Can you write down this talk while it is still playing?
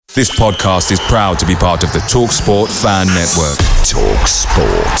This podcast is proud to be part of the TalkSport Fan Network.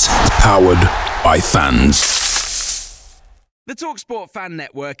 TalkSport. Powered by fans. The TalkSport Fan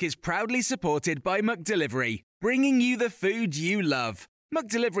Network is proudly supported by McDelivery, bringing you the food you love.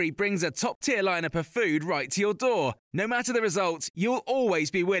 McDelivery brings a top-tier lineup of food right to your door. No matter the result, you'll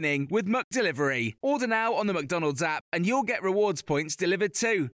always be winning with McDelivery. Order now on the McDonald's app and you'll get rewards points delivered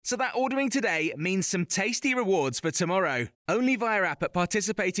too. So that ordering today means some tasty rewards for tomorrow. Only via app at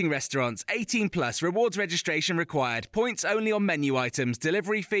participating restaurants. 18 plus. Rewards registration required. Points only on menu items.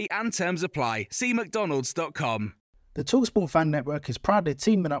 Delivery fee and terms apply. See mcdonalds.com. The TalkSport Fan Network is proudly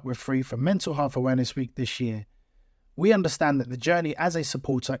teaming up with Free for Mental Health Awareness Week this year. We understand that the journey as a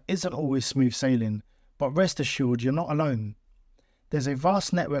supporter isn't always smooth sailing, but rest assured you're not alone. There's a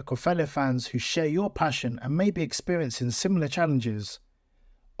vast network of fellow fans who share your passion and may be experiencing similar challenges.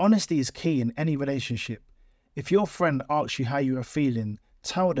 Honesty is key in any relationship. If your friend asks you how you are feeling,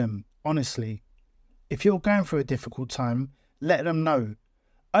 tell them honestly. If you're going through a difficult time, let them know.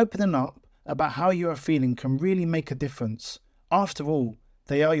 Opening up about how you are feeling can really make a difference. After all,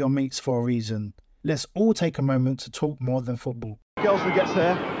 they are your mates for a reason. Let's all take a moment to talk more than football. Gelston gets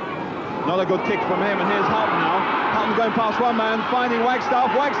there. Another good kick from him, and here's Halton now. Halton going past one man, finding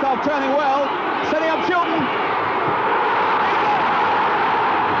Wagstaff. Wagstaff turning well, setting up Chilton.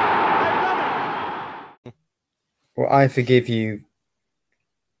 Well, I forgive you.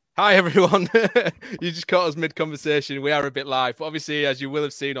 Hi, everyone. You just caught us mid-conversation. We are a bit live, but obviously, as you will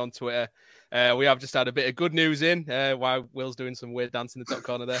have seen on Twitter, we have just had a bit of good news in while Will's doing some weird dance in the top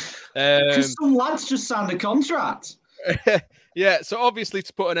corner there. Because some lads just signed a contract. Yeah, so obviously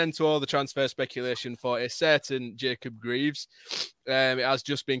to put an end to all the transfer speculation for a certain Jacob Greaves, it has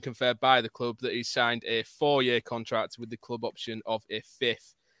just been confirmed by the club that he's signed a 4-year contract with the club option of a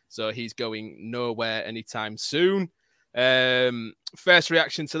 5th. So he's going nowhere anytime soon. First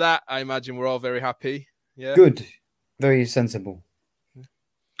reaction to that, I imagine we're all very happy. Yeah, good, very sensible.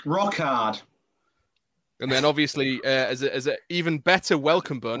 Rock hard. And then obviously, as an even better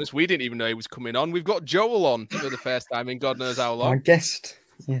welcome bonus, we didn't even know he was coming on. We've got Joel on for the first time in God knows how long. Our guest,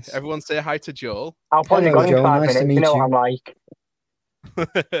 yes. Everyone say hi to Joel. I'll probably go in 5 minutes. You know what I'm like.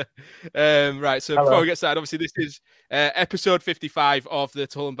 Right, so before we get started, obviously this is episode 55 of the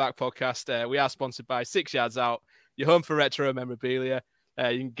Tull and Back podcast. We are sponsored by 6 Yards Out, your home for retro memorabilia.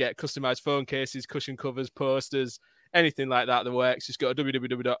 You can get customized phone cases, cushion covers, posters, anything like that works. Just go to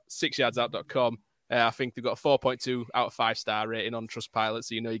www.6yardsout.com. I think they've got a 4.2 out of 5-star rating on Trustpilot,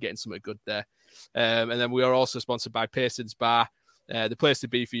 so you know you're getting something good there. And then we are also sponsored by Pearson's Bar, the place to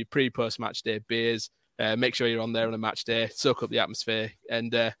be for your pre-post match day beers. Make sure you're on there on a match day, soak up the atmosphere,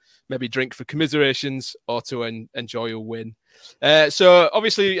 and maybe drink for commiserations or to enjoy a win. So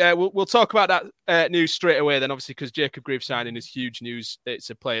obviously we'll talk about that news straight away then, obviously, because Jacob Greaves signing is huge news. It's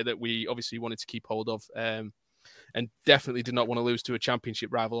a player that we obviously wanted to keep hold of and definitely did not want to lose to a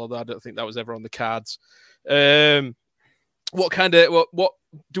championship rival, although I don't think that was ever on the cards. What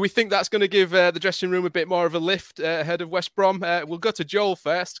do we think that's going to give the dressing room a bit more of a lift ahead of West Brom? We'll go to Joel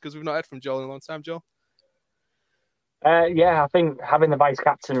first because we've not heard from Joel in a long time. Joel? Yeah, I think having the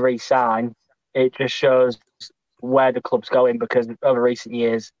vice-captain re-sign, it just shows where the club's going, because over recent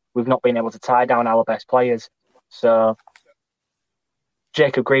years, we've not been able to tie down our best players. So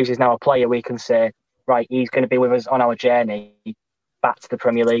Jacob Greaves is now a player we can say, right, he's going to be with us on our journey back to the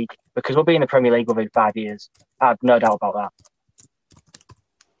Premier League, because we'll be in the Premier League within 5 years. I have no doubt about that.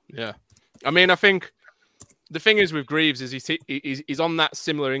 Yeah. I mean, I think the thing is with Greaves is he's on that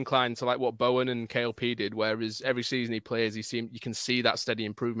similar incline to like what Bowen and KLP did, whereas every season he plays, you can see that steady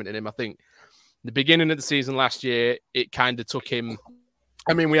improvement in him. I think the beginning of the season last year, it kind of took him.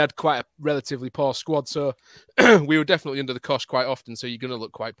 I mean, we had quite a relatively poor squad, so we were definitely under the cosh quite often, so you're going to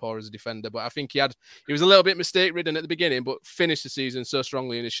look quite poor as a defender. But I think he was a little bit mistake-ridden at the beginning, but finished the season so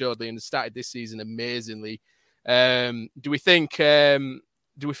strongly and assuredly, and started this season amazingly. Do we think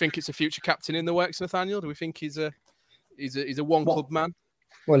it's a future captain in the works, Nathaniel? Do we think he's a one-club man?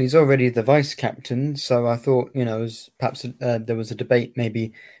 Well, he's already the vice-captain, so I thought, perhaps there was a debate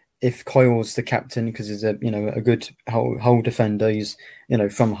maybe if Coyle's the captain because he's a good Hull defender, he's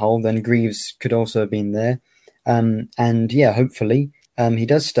from Hull, then Greaves could also have been there, and yeah, hopefully he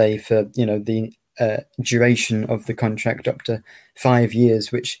does stay for the duration of the contract up to 5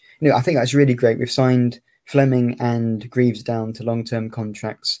 years, which I think that's really great. We've signed Fleming and Greaves down to long-term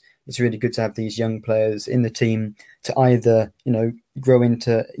contracts. It's really good to have these young players in the team to either grow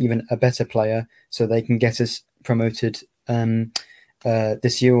into even a better player so they can get us promoted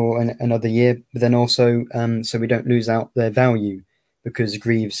this year or another year, but then also so we don't lose out their value, because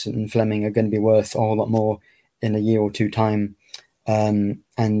Greaves and Fleming are going to be worth a whole lot more in a year or two time And,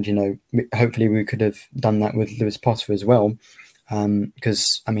 hopefully we could have done that with Lewis Potter as well.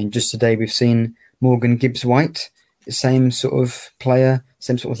 Because, just today we've seen Morgan Gibbs-White, the same sort of player,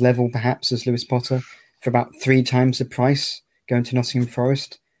 same sort of level perhaps as Lewis Potter, for about 3 times the price going to Nottingham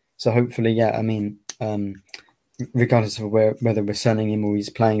Forest. So hopefully, regardless of whether we're selling him or he's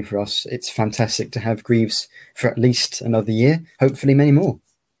playing for us, it's fantastic to have Greaves for at least another year, hopefully many more.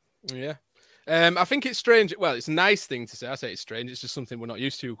 Yeah. I think it's strange. Well, it's a nice thing to say. I say it's strange. It's just something we're not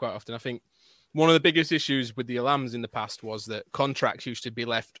used to quite often. I think one of the biggest issues with the Alams in the past was that contracts used to be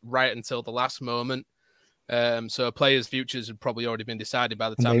left right until the last moment. So players' futures had probably already been decided by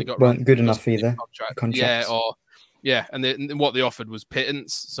the time they got weren't good enough either. And what they offered was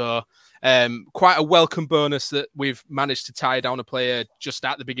pittance. So quite a welcome bonus that we've managed to tie down a player just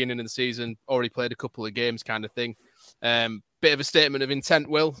at the beginning of the season, already played a couple of games, kind of thing. Bit of a statement of intent,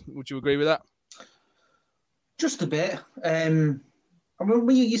 Will. Would you agree with that? Just a bit.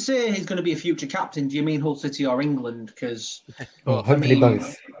 When you say he's going to be a future captain, do you mean Hull City or England? Because hopefully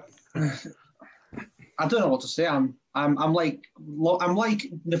both. I don't know what to say. I'm like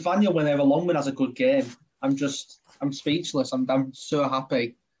Nathaniel whenever Longman has a good game. I'm speechless. I'm so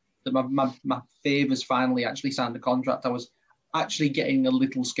happy that my favours finally actually signed a contract. I was actually getting a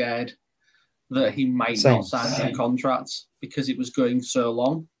little scared that he might not sign a contract because it was going so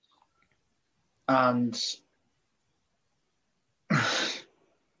long. And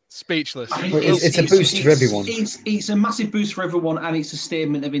speechless. It's a boost for everyone. It's a massive boost for everyone, and it's a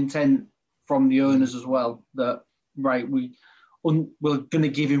statement of intent from the owners as well. That we're going to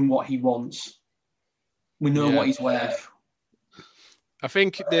give him what he wants. We know what he's worth. I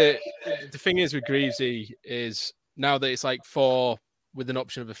think the thing is with Greavesy is now that it's like 4 with an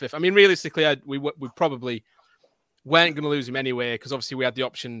option of a 5th. I mean, realistically, we probably weren't going to lose him anyway because obviously we had the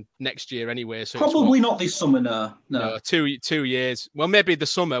option next year anyway. So probably not this summer. No. 2 years. Well, maybe the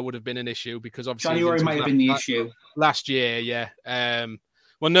summer would have been an issue because obviously January might have been the issue last year. Yeah.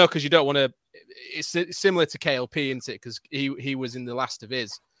 Well, no, because you don't want to. It's similar to KLP, isn't it? Because he was in the last of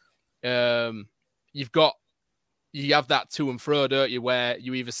his. You have that to and fro, don't you? Where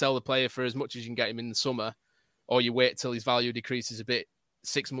you either sell the player for as much as you can get him in the summer, or you wait till his value decreases a bit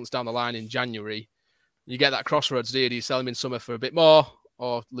 6 months down the line in January. You get that crossroads, do you sell him in summer for a bit more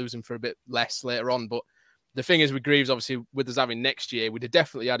or lose him for a bit less later on? But the thing is with Greaves, obviously, with us having next year, we'd have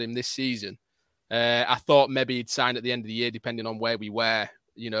definitely had him this season. I thought maybe he'd sign at the end of the year, depending on where we were,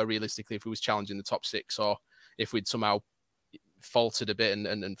 realistically, if we was challenging the top 6 or if we'd somehow faltered a bit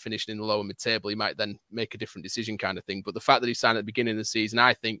and finished in the lower mid-table, he might then make a different decision kind of thing. But the fact that he signed at the beginning of the season,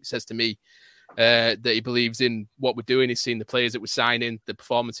 I think, says to me that he believes in what we're doing. He's seen the players that we're signing, the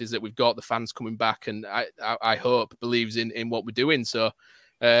performances that we've got, the fans coming back, and I hope believes in what we're doing. So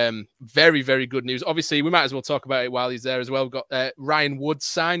very, very good news. Obviously, we might as well talk about it while he's there as well. We've got Ryan Woods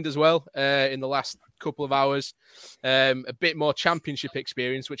signed as well in the last couple of hours. A bit more championship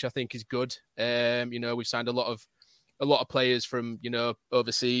experience, which I think is good. We've signed a lot of players from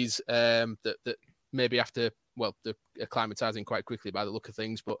overseas that maybe they're acclimatizing quite quickly by the look of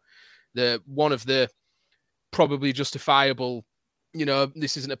things, but one of the probably justifiable,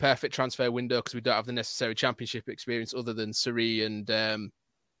 this isn't a perfect transfer window because we don't have the necessary championship experience other than Suri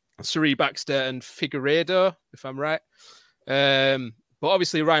Baxter and Figueiredo, if I'm right. But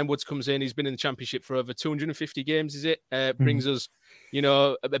obviously Ryan Woods comes in. He's been in the championship for over 250 games, is it? Brings us,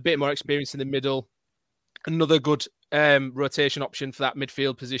 a bit more experience in the middle. Another good rotation option for that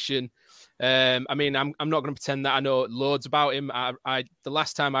midfield position. I'm not going to pretend that I know loads about him. The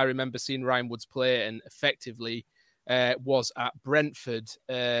last time I remember seeing Ryan Woods play and effectively was at Brentford,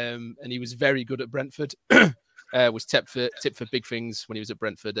 and he was very good at Brentford. Was tipped for big things when he was at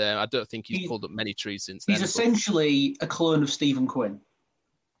Brentford. I don't think he's pulled up many trees since then. He's essentially a clone of Stephen Quinn.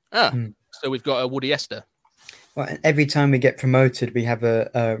 So we've got a Woody Esther. Well, every time we get promoted, we have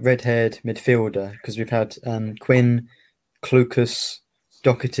a red-haired midfielder because we've had Quinn, Clucas,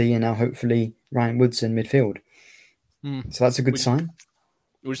 Doherty, and now hopefully Ryan Woods in midfield. So that's a good sign.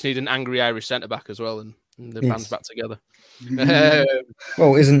 We just need an angry Irish centre-back as well, and the band's back together.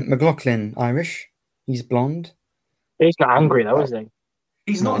 Well, isn't McLaughlin Irish? He's blonde. He's not angry though, is he?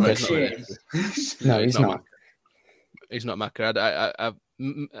 He's not shit. No, he's not. He's not Macca.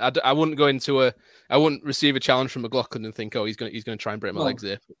 I wouldn't go into I wouldn't receive a challenge from McLaughlin and think, he's going to try and break my legs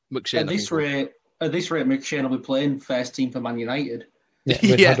there. McShane, at this rate, McShane will be playing first team for Man United.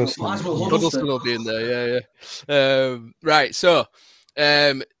 Yeah, Huddleston will be in there. Yeah. Right. So,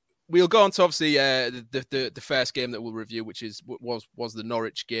 we'll go on to obviously the first game that we'll review, which was the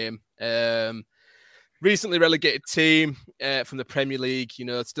Norwich game. Recently relegated team from the Premier League.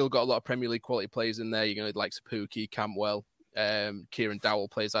 Still got a lot of Premier League quality players in there. You're going to like Pukki, Campbell. Kieran Dowell,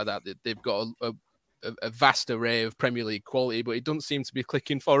 players like that. They've got a vast array of Premier League quality, but it doesn't seem to be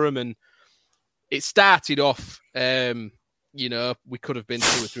clicking for them. And it started off, we could have been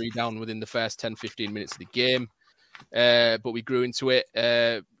 2 or 3 down within the first 10, 15 minutes of the game, but we grew into it,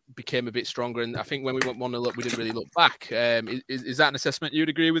 became a bit stronger. And I think when we went 1-0 up, we didn't really look back. Is that an assessment you'd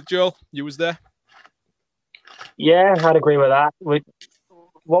agree with, Joel? You was there? Yeah, I'd agree with that.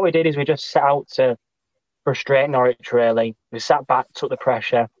 What we did is we just set out to frustrate Norwich, really. We sat back, took the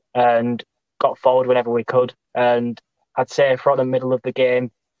pressure, and got forward whenever we could. And I'd say from the middle of the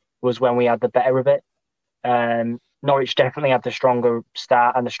game was when we had the better of it. Norwich definitely had the stronger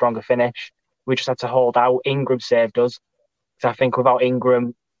start and the stronger finish. We just had to hold out. Ingram saved us. So I think without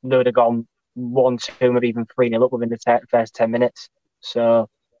Ingram, they would have gone 1-2, maybe even 3-0 up within the first 10 minutes. So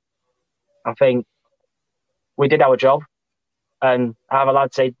I think we did our job. And I have a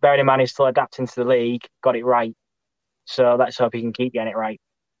lad say, bearing in mind he's still adapting to the league, got it right. So let's hope he can keep getting it right.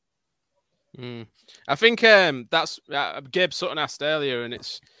 I think that's Gabe Sutton asked earlier, and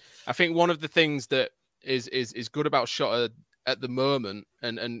I think one of the things that is good about Shota at the moment,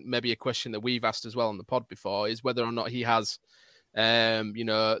 and maybe a question that we've asked as well on the pod before, is whether or not he has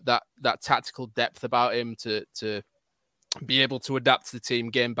that tactical depth about him to be able to adapt to the team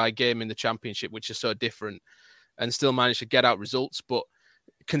game by game in the Championship, which is so different, and still manage to get out results. But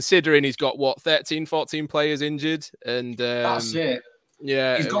considering he's got 13, 14 players injured, and that's it.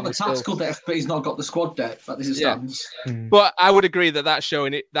 Yeah, he's got the tactical depth, but he's not got the squad depth at this stands. But I would agree that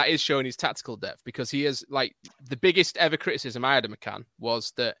that is showing his tactical depth, because he is, like, the biggest ever criticism I had of McCann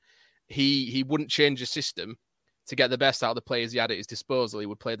was that he wouldn't change the system to get the best out of the players he had at his disposal. He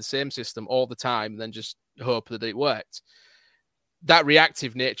would play the same system all the time and then just hope that it worked. That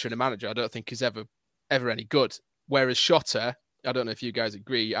reactive nature in a manager, I don't think is ever any good. Whereas Shota, I don't know if you guys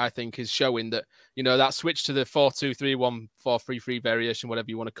agree, I think is showing that, that switch to the 4-2-3-1, 4-3-3 variation, whatever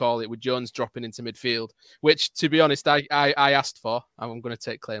you want to call it, with Jones dropping into midfield, which, to be honest, I asked for, I'm going to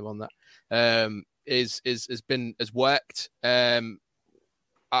take claim on that, has worked.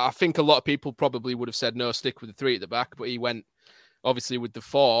 I think a lot of people probably would have said, no, stick with the 3 at the back, but he went, obviously, with the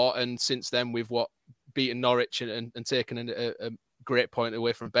 4, and since then we've beaten Norwich and taken a great point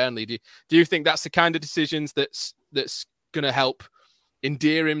away from Burnley. Do you think that's the kind of decisions that's going to help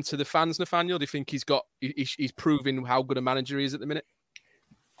endear him to the fans, Nathaniel? Do you think he's proving how good a manager he is at the minute?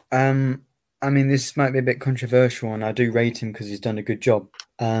 I mean, this might be a bit controversial, and I do rate him because he's done a good job.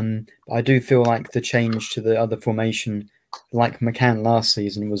 I do feel like the change to the other formation, like McCann last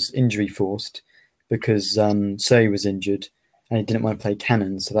season, was injury forced because Surrey was injured and he didn't want to play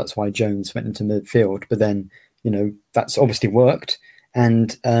Cannon, so that's why Jones went into midfield. But then, that's obviously worked,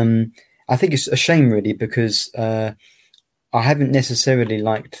 and I think it's a shame, really, because I haven't necessarily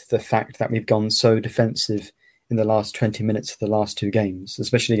liked the fact that we've gone so defensive in the last 20 minutes of the last 2 games,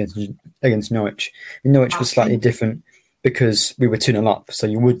 especially against Norwich. Norwich was slightly different because we were 2-0 up, so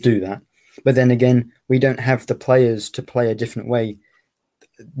you would do that. But then again, we don't have the players to play a different way.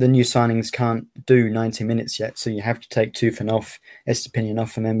 The new signings can't do 90 minutes yet, so you have to take Tufan off, Estepinian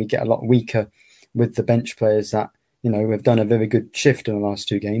off, and then we get a lot weaker with the bench players that, we've done a very good shift in the last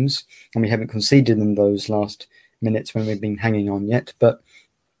 2 games, and we haven't conceded in those last minutes when we've been hanging on yet. But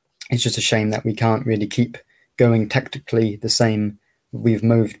it's just a shame that we can't really keep going tactically the same. We've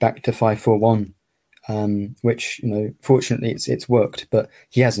moved back to 5-4-1, which, fortunately it's worked, but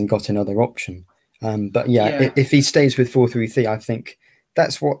he hasn't got another option. But if he stays with 4-3-3, I think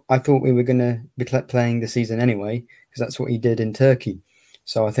that's what I thought we were going to be playing this season anyway, because that's what he did in Turkey.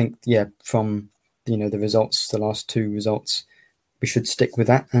 So I think, from the results, the last 2 results, we should stick with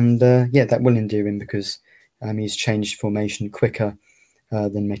that. And that will endear him because he's changed formation quicker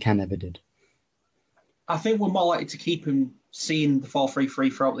than McCann ever did. I think we're more likely to keep him seeing the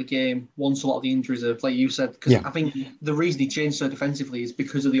 4-3-3 throughout the game once a lot of the injuries are, like you said, because I think the reason he changed so defensively is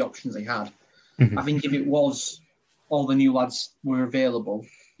because of the options he had. Mm-hmm. I think if it was all the new lads were available,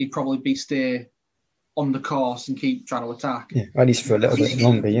 he'd probably stay on the course and keep trying to attack. Yeah, at least for a little bit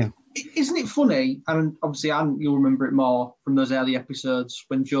longer, yeah. Isn't it funny? I mean, obviously, you'll remember it more from those early episodes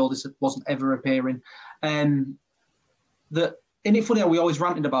when Joel wasn't ever appearing. That isn't it funny how we always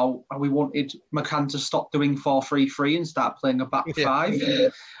ranted about how we wanted McCann to stop doing 4-3-3 and start playing a back 5,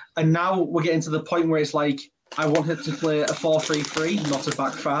 and now we're getting to the point where it's like I wanted to play a 4-3-3, not a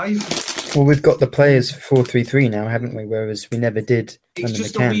back 5. Well, we've got the players for 4-3-3 now, haven't we? Whereas we never did. It's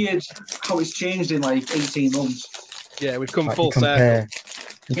just weird how it's changed in like 18 months. Yeah, we've come full circle.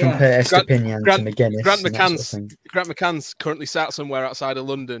 You compare Estepinian to McGuinness. Grant McCann's currently sat somewhere outside of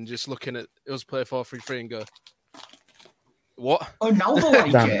London just looking at us play 4-3-3 and go, what? Oh, now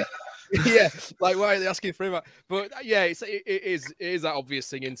they like it. Yeah, like why are they asking for him? But yeah, it is that obvious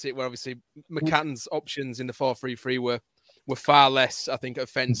thing, isn't it? Where obviously McCann's options in the 4-3-3 were far less, I think,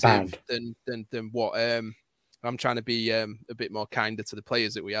 offensive than what I'm trying to be a bit more kinder to the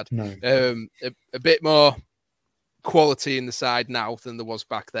players that we had. No. A bit more quality in the side now than there was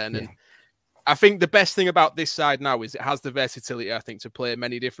back then. And I think the best thing about this side now is it has the versatility, I think, to play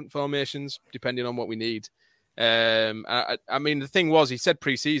many different formations depending on what we need. I mean, the thing was, he said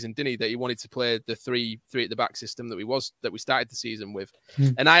pre-season, didn't he, that he wanted to play the three at the back system that we started the season with.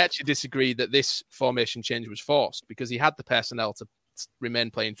 And I actually disagree that this formation change was forced, because he had the personnel to remain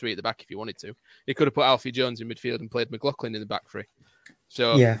playing 3 at the back if he wanted to. He could have put Alfie Jones in midfield and played McLaughlin in the back 3.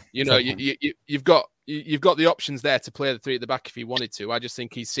 So you've got the options there to play the 3 at the back if he wanted to. I just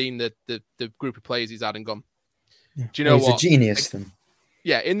think he's seen the group of players he's had and gone, do you know he's what? a genius then.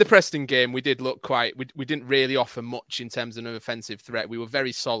 Yeah, in the Preston game, we did look we didn't really offer much in terms of an offensive threat. We were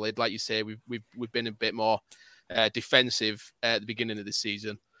very solid, like you say. We've been a bit more defensive at the beginning of the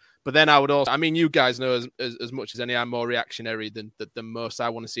season. But then you guys know as much as any, I'm more reactionary than most. I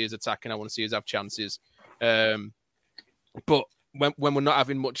want to see us attacking. I want to see us have chances. But when we're not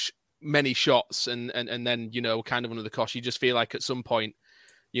having many shots and then, kind of under the cosh, you just feel like at some point,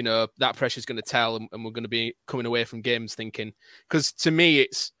 that pressure is going to tell, and we're going to be coming away from games thinking, because to me,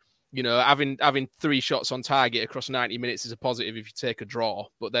 it's, having 3 shots on target across 90 minutes is a positive if you take a draw.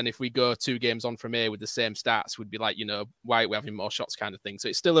 But then if we go 2 games on from here with the same stats, we'd be like, why are we having more shots kind of thing. So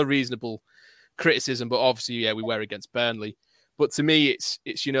it's still a reasonable criticism, but obviously, we were against Burnley. But to me, it's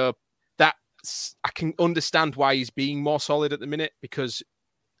I can understand why he's being more solid at the minute, because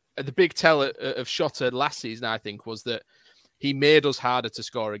the big tell of Shota last season, I think, was that he made us harder to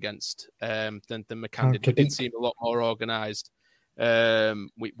score against than McCann did. We did seem a lot more organised.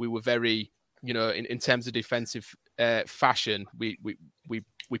 We were very, in terms of defensive fashion, we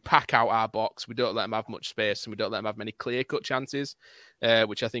pack out our box. We don't let them have much space, and we don't let them have many clear-cut chances,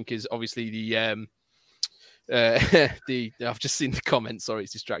 which I think is obviously the I've just seen the comments. Sorry,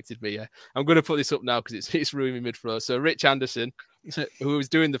 it's distracted me. I'm going to put this up now because it's ruining midfield. So Rich Anderson, who was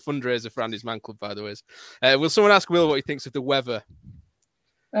doing the fundraiser for Andy's Man Club, by the way. Will someone ask Will what he thinks of the weather?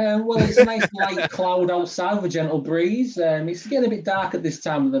 Well, it's a nice light cloud outside with a gentle breeze. It's getting a bit dark at this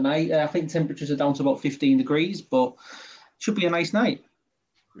time of the night. I think temperatures are down to about 15 degrees, but it should be a nice night.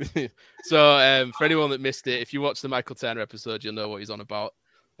 So for anyone that missed it, if you watch the Michael Turner episode, you'll know what he's on about.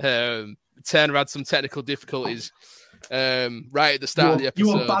 Turner had some technical difficulties right at the start of the episode.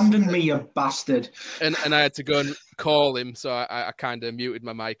 You abandoned me, you bastard. And I had to go and call him, so I kind of muted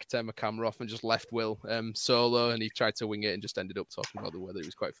my mic, turned my camera off, and just left Will solo, and he tried to wing it and just ended up talking about the weather. It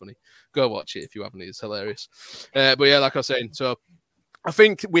was quite funny. Go watch it if you haven't. It's hilarious. But yeah, like I was saying, so I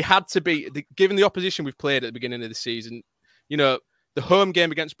think we had to be, given the opposition we've played at the beginning of the season, the home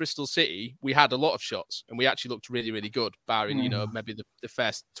game against Bristol City, we had a lot of shots, and we actually looked really, really good, barring, maybe the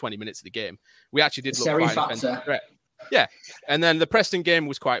first 20 minutes of the game. We actually did look quite offensive threat. Yeah. And then the Preston game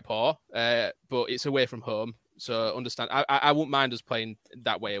was quite poor, but it's away from home. So understand, I wouldn't mind us playing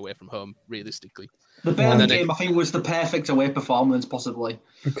that way away from home, realistically. The Burnley game, I think, was the perfect away performance, possibly.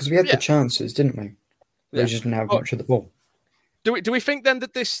 Because we had the chances, didn't we? We just didn't have much of the ball. Do we think then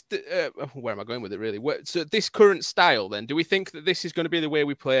that this, where am I going with it really? So this current style then, do we think that this is going to be the way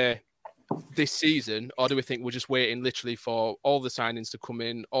we play this season, or do we think we're just waiting literally for all the signings to come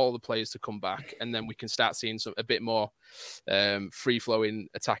in, all the players to come back, and then we can start seeing a bit more free-flowing,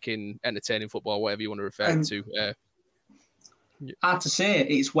 attacking, entertaining football, whatever you want to refer it to? Hard to say.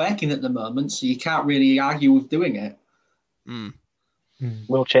 It's working at the moment, so you can't really argue with doing it.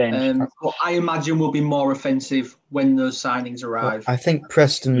 Will change. But I imagine we'll be more offensive when those signings arrive. I think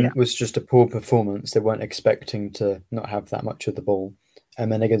Preston was just a poor performance. They weren't expecting to not have that much of the ball.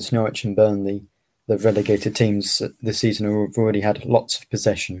 And then against Norwich and Burnley, the relegated teams this season have already had lots of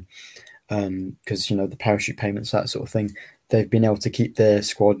possession because, the parachute payments, that sort of thing. They've been able to keep their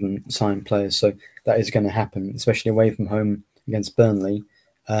squad and sign players. So that is going to happen, especially away from home against Burnley.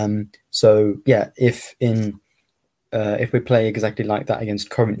 If we play exactly like that against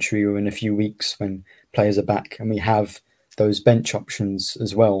Coventry or in a few weeks when players are back and we have those bench options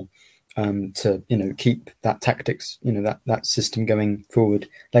as well to keep that tactics, that system going forward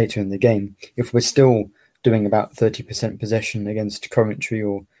later in the game. If we're still doing about 30% possession against Coventry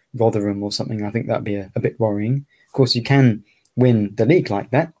or Rotherham or something, I think that'd be a bit worrying. Of course, you can win the league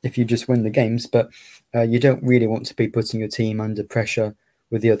like that if you just win the games, but you don't really want to be putting your team under pressure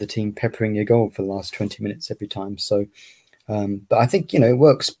with the other team peppering your goal for the last 20 minutes every time. So, but I think, it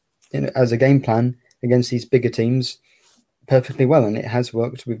works as a game plan against these bigger teams perfectly well, and it has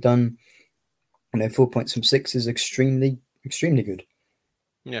worked. We've done, 4 points from 6 is extremely, extremely good.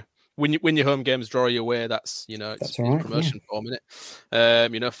 Yeah. win your home games, draw your away. That's it's promotion form, isn't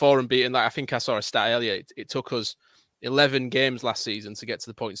it? 4 unbeaten. Like I think I saw a stat earlier. It took us 11 games last season to get to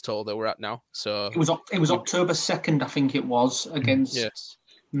the points total that we're at now. So it was October 2nd, I think it was, against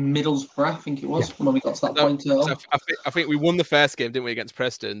Middlesbrough. I think it was when we got to that point total. So I think we won the first game, didn't we, against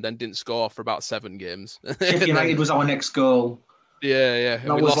Preston? Then didn't score for about 7 games. Sheffield United was our next goal. Yeah.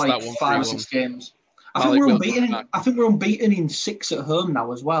 That was like that 5 or 6 games. I think we're unbeaten in 6 at home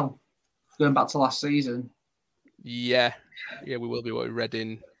now as well. Going back to last season. Yeah, we will be.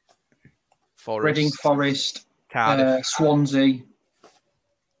 Reading, Forest, Cardiff, Swansea.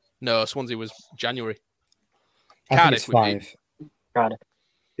 No, Swansea was January. Cardiff would be. Cardiff.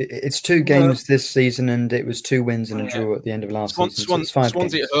 It's 2 games this season, and it was 2 wins and a draw at the end of last season. So it's 5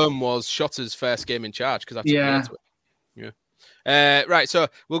 Swansea games. at home was Shotter's first game in charge because I took me into it. Yeah. Right, so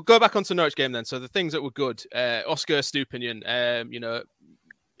we'll go back onto Norwich game then. So the things that were good, Oscar Stupinian,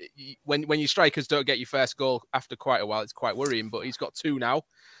 when your strikers don't get your first goal after quite a while, it's quite worrying. But he's got 2 now.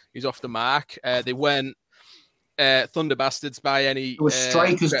 He's off the mark. They weren't Thunder Bastards by any. It was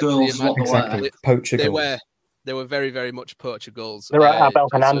strikers' goals. Exactly. Poacher goals. They were very, very much poacher goals. They were Abel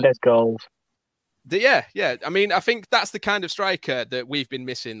Hernandez goals. Yeah. I mean, I think that's the kind of striker that we've been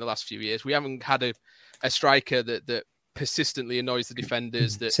missing the last few years. We haven't had a striker that persistently annoys the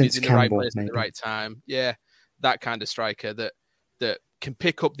defenders, that is in the right place at the right time. Yeah, that kind of striker that can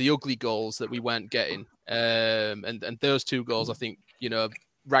pick up the ugly goals that we weren't getting. And those 2 goals, I think,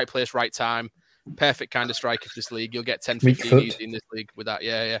 right place, right time. Perfect kind of striker for this league. You'll get 10, 15 easy in this league with that.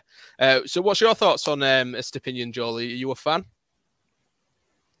 Yeah. So what's your thoughts on Estepinian, Jolie? Are you a fan?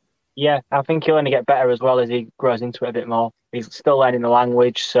 Yeah, I think he'll only get better as well as he grows into it a bit more. He's still learning the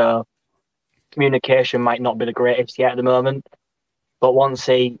language, so communication might not be the greatest yet at the moment. But once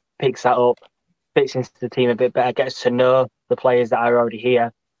he picks that up, fits into the team a bit better, gets to know the players that are already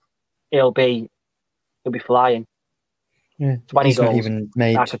here, he'll be flying. Yeah, 20 he's goals, not even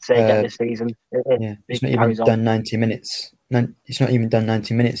made. I could say get this season. He's not even done 90 minutes. He's not even done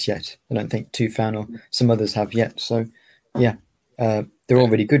 90 minutes yet. I don't think Tufan or some others have yet. So, they're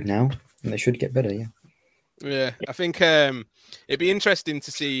already good now, and they should get better. Yeah, I think it'd be interesting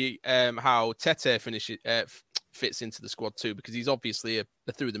to see how Tete fits into the squad too, because he's obviously a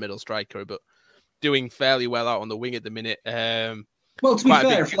through the middle striker, but doing fairly well out on the wing at the minute. Well, to be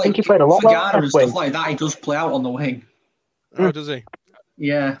fair, I think he played a lot and stuff like that. He does play out on the wing. Oh, does he?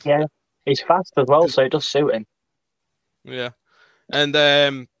 Yeah. He's fast as well, so it does suit him. Yeah, and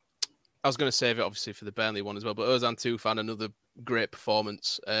I was going to save it obviously for the Burnley one as well, but Ozan Tufan, another great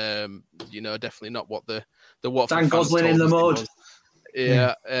performance. Definitely not what the Watford Dan Gosling in the mud.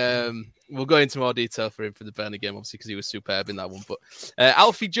 Yeah, we'll go into more detail for him for the Burnley game, obviously, because he was superb in that one. But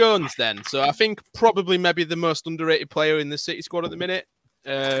Alfie Jones then. So I think probably maybe the most underrated player in the City squad at the minute.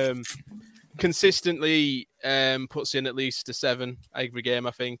 Consistently puts in at least a 7 every game,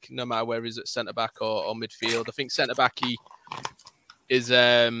 I think, no matter where he's at centre-back or midfield. I think centre-back he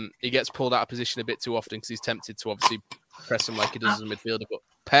gets pulled out of position a bit too often because he's tempted to obviously press him like he does as a midfielder, but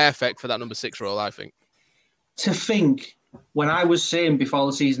perfect for that number 6 role, I think. To think, when I was saying before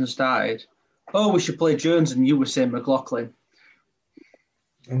the season started, we should play Jones, and you were saying McLaughlin.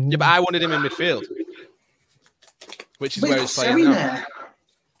 Yeah, but I wanted him in midfield, which is where he's playing now.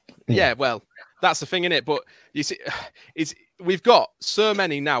 Yeah, well, that's the thing, innit? But you see, we've got so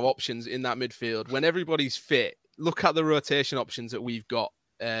many now options in that midfield. When everybody's fit, look at the rotation options that we've got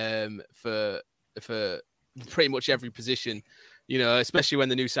for pretty much every position. Especially when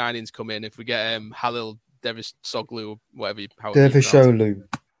the new signings come in. If we get Halil Dervisoglu, whatever. Dervisoglu,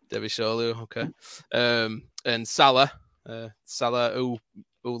 okay. And Salah, lad,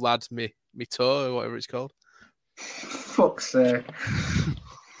 Mito, or whatever it's called. Fuck's sake.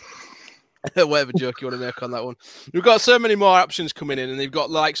 Whatever joke you want to make on that one. We've got so many more options coming in, and they've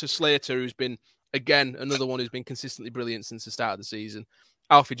got likes of Slater, who's been, again, another one who's been consistently brilliant since the start of the season.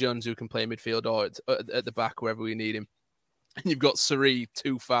 Alfie Jones, who can play midfield or at the back, wherever we need him. And you've got Sari,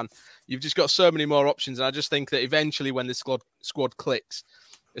 Tufan. You've just got so many more options, and I just think that eventually when this squad clicks,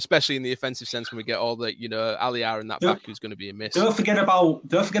 especially in the offensive sense, when we get all the, Aliar in that back, who's going to be a miss. Don't forget about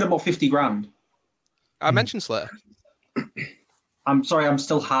 50 grand. I mentioned Slater. I'm sorry, I'm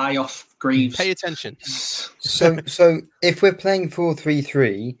still high off Greaves. Pay attention. So if we're playing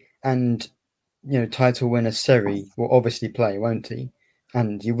 4-3-3 and title winner Seri will obviously play, won't he?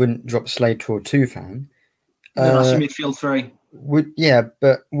 And you wouldn't drop Slater or Tufan. That's your midfield 3.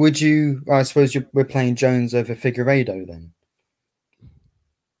 Would you? I suppose we're playing Jones over Figueiredo then.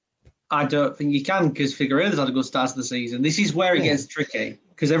 I don't think you can, because Figueiredo's had a good start to the season. This is where it gets tricky,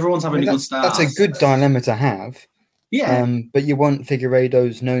 because everyone's having a good start. That's a good dilemma to have. Yeah. But you want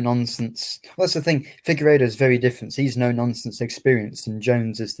Figueiredo's no-nonsense. Well, that's the thing. Figueiredo's very different. He's no-nonsense experienced, and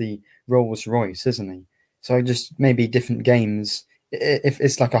Jones is the Rolls-Royce, isn't he? So just maybe different games. If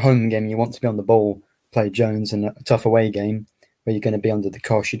it's like a home game, you want to be on the ball, play Jones, and a tough away game where you're going to be under the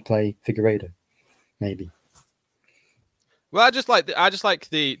cosh, you'd play Figueiredo, maybe. Well, I just like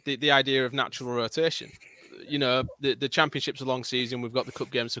the idea of natural rotation. You know, the championship's a long season. We've got the cup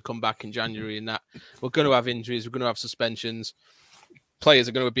games to come back in January, and that we're going to have injuries. We're going to have suspensions. Players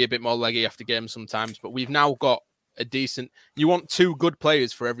are going to be a bit more leggy after games sometimes, but we've now got a decent. You want 2 good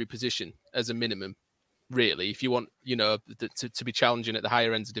players for every position as a minimum, really. If you want, you know, to be challenging at the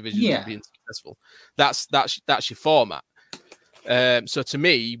higher ends of divisions and being successful, that's your format. So to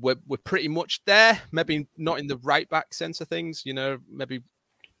me, we're pretty much there. Maybe not in the right back sense of things. You know, maybe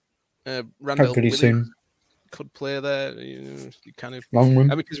Randall hopefully soon could play there. You know, kind of long run.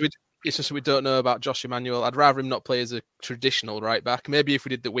 Because it's just we don't know about Josh Emmanuel. I'd rather him not play as a traditional right back. Maybe if we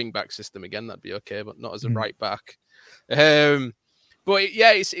did the wing back system again, that'd be okay, but not as a right back. But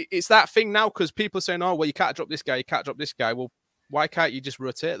yeah, it's that thing now because people are saying, "Oh, well, you can't drop this guy, you can't drop this guy." Well, why can't you just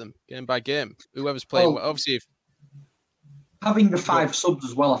rotate them game by game? Whoever's playing, obviously, if having the 5 subs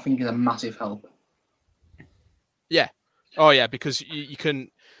as well, I think, is a massive help. Yeah. Oh yeah, because you can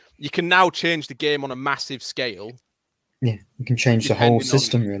now change the game on a massive scale. Yeah, you can change the whole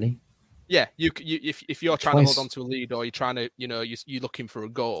system, really. Yeah, if you're trying to hold on to a lead or you're trying to, you know, you're looking for a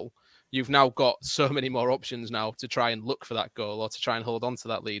goal, you've now got so many more options now to try and look for that goal or to try and hold on to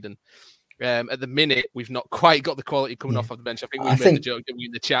that lead. And at the minute, we've not quite got the quality coming off of the bench. I think we made the joke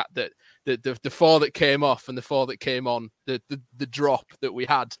in the chat that the 4 that came off and the 4 that came on, the drop that we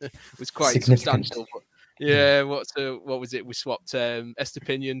had was quite substantial. But yeah, what was it? We swapped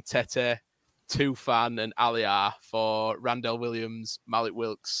Estepinian, Tete, Tufan and Aliar for Randell Williams, Malik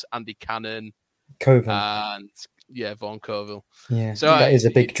Wilks, Andy Cannon, Coville, and Vaughan Coville. Yeah, so that is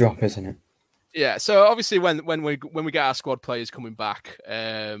a big drop, isn't it? Yeah, so obviously when we get our squad players coming back,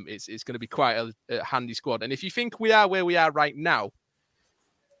 it's going to be quite a handy squad. And if you think we are where we are right now,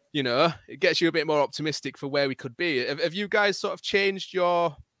 you know, it gets you a bit more optimistic for where we could be. Have you guys sort of changed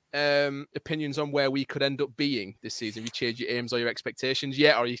your opinions on where we could end up being this season? Have you changed your aims or your expectations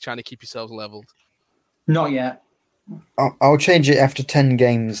yet, or are you trying to keep yourselves leveled? Not yet. I'll change it after 10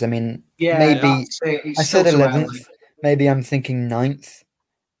 games. I mean, maybe I said 11th. Maybe I'm thinking 9th.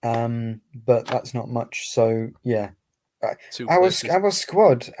 But that's not much. So yeah, our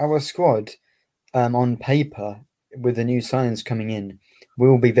squad on paper with the new signings coming in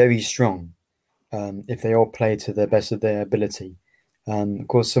will be very strong if they all play to the best of their ability. Of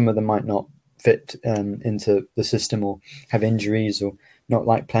course, some of them might not fit into the system or have injuries or not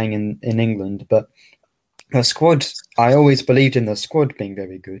like playing in England. But the squad, I always believed in the squad being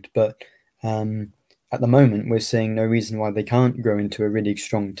very good. But at the moment, we're seeing no reason why they can't grow into a really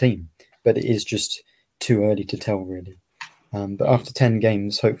strong team. But it is just too early to tell, really. But after 10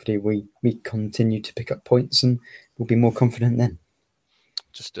 games, hopefully we continue to pick up points and we'll be more confident then.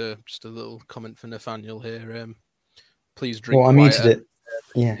 Just a little comment for Nathaniel here. Please drink. Well, I muted it.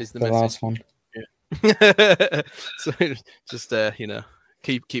 Yeah, the last one. Yeah. So just you know,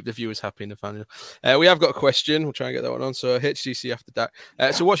 keep the viewers happy, Nathaniel. We have got a question. We'll try and get that one on. So HCC after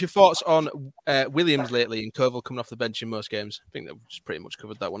that. So what's your thoughts on Williams lately and Coville coming off the bench in most games? I think that we've just pretty much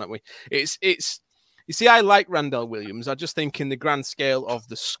covered that one, haven't we? It's you see, I like Randell Williams. I just think in the grand scale of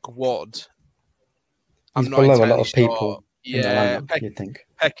the squad, he's below a lot of people. Yeah, you think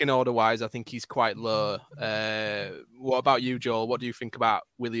pecking order wise, I think he's quite low. What about you, Joel? What do you think about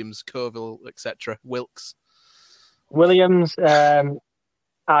Williams, Coville, etc.? Wilks? Williams,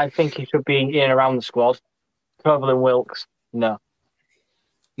 I think he should be in and around the squad. Coville and Wilks, no.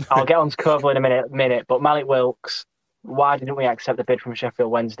 I'll get on to Coville in a minute, but Malik Wilks, why didn't we accept the bid from Sheffield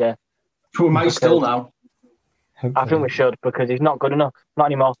Wednesday? We might still now. I think we should, because he's not good enough. Not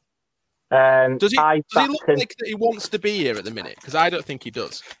anymore. Does he look like that he wants to be here at the minute? Because I don't think he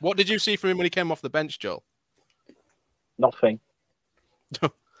does. What did you see from him when he came off the bench, Joel? Nothing.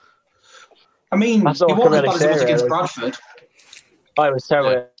 I mean, he wasn't as bad as he was against Bradford. Oh, it was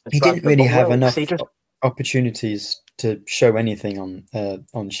terrible. Yeah. He didn't really have enough opportunities to show anything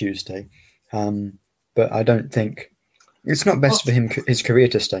on Tuesday. But I don't think it's not best for him, his career,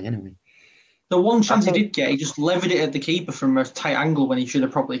 to stay anyway. The one chance he did get, he just levered it at the keeper from a tight angle when he should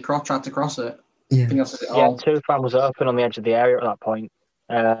have probably tried to cross it. Yeah, I think that's it all. Tufan was open on the edge of the area at that point.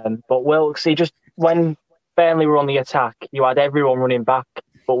 But Wilks, when Burnley were on the attack, you had everyone running back,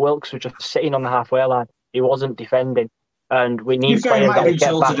 but Wilks was just sitting on the halfway line. He wasn't defending. And we need players that will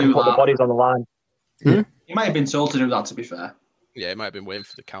get back and put the bodies on the line. He might have been told to do that, to be fair. Yeah, it might have been waiting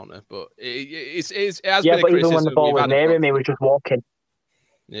for the counter, but it has Yeah, been a but criticism. even when the ball was near him, he was just walking.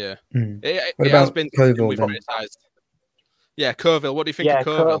 Yeah. What It has about been Colville we've then? criticised. Yeah, Colville. What do you think Yeah, of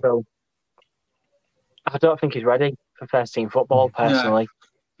Colville? Colville. I don't think he's ready for first team football, personally.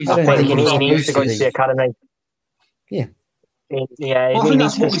 He's I I don't think think he he's needs to supposed go to into the be. academy. Yeah. He Well, I think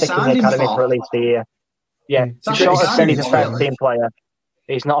needs that's what to we stick in the signed him academy for. for at least a year. Yeah, That's Short what has we said he's signed a him for, first yeah. team player.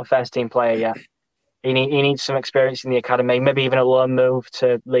 He's not a first team player yet. He needs some experience in the academy, maybe even a loan move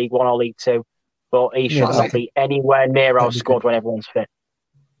to League One or League Two. But he should not be anywhere near our squad when everyone's fit.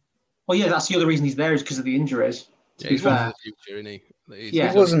 Well, yeah, that's the other reason he's there is because of the injuries. To be he's one for fair, the future, isn't he?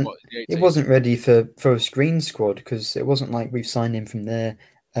 Yeah. He wasn't ready for a screen squad because it wasn't like we've signed him from there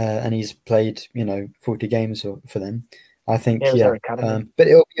and he's played 40 games for them. I think Yeah, it was their academy. but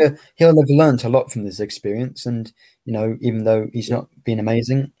he'll have learnt a lot from this experience, and even though he's not been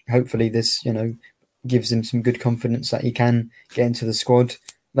amazing, hopefully this gives him some good confidence that he can get into the squad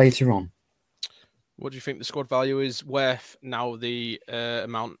later on. What do you think the squad value is worth now? The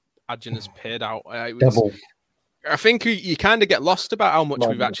amount Adjan has paid out. Double. I think you kind of get lost about how much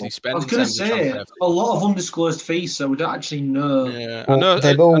we've actually spent. I was going to say a lot of undisclosed fees, so we don't actually know. Yeah, Well,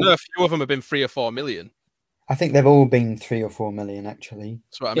 I know a few of them have been 3 or 4 million. I think they've all been 3 or 4 million actually.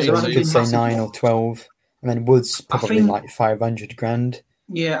 That's what I mean. So you could say 9 or 12, and then Woods probably like 500 grand.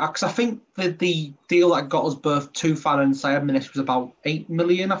 Yeah, because I think the deal that got us both Tufan and Sayed Minesh was about 8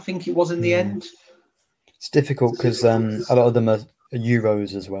 million. I think it was in the end. It's difficult because a lot of them are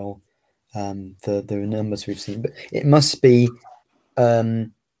euros as well. The numbers we've seen, but it must be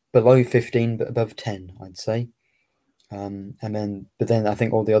below 15 but above 10, I'd say. But then I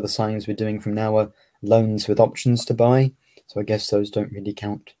think all the other signings we're doing from now are loans with options to buy, so I guess those don't really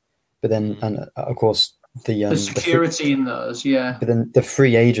count. But then, and of course, the security in those, yeah. But then the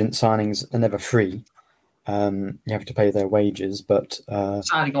free agent signings are never free. You have to pay their wages, but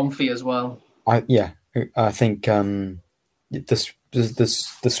signing on fee as well. I think the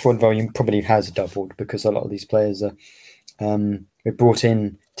squad volume probably has doubled because a lot of these players are. We brought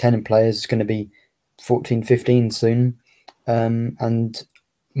in 10 players. It's going to be 14, 15 soon, and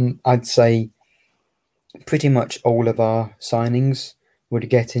I'd say pretty much all of our signings would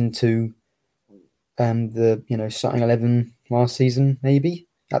get into the starting 11 last season, maybe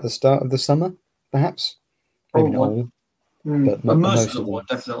at the start of the summer, perhaps. Maybe not all, but most of them would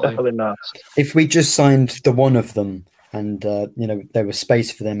definitely not. If we just signed the one of them, and there was space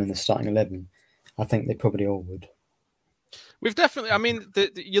for them in the starting 11, I think they probably all would. We've definitely. I mean,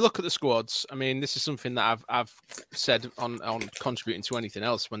 you look at the squads. I mean, this is something that I've said on contributing to anything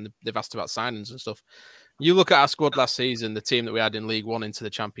else when they've asked about signings and stuff. You look at our squad last season, the team that we had in League One into the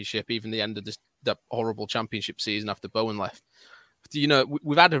Championship, even the end of the horrible Championship season after Bowen left.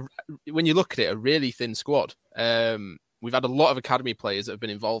 We've had when you look at it, a really thin squad. We've had a lot of academy players that have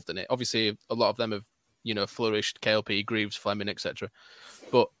been involved in it. Obviously, a lot of them have flourished. KLP, Greaves, Fleming, etc.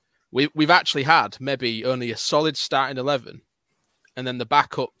 But we've actually had maybe only a solid starting 11. And then the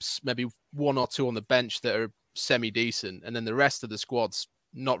backups, maybe 1 or 2 on the bench that are semi-decent. And then the rest of the squad's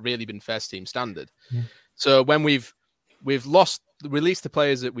not really been first team standard. Yeah. So when we've released the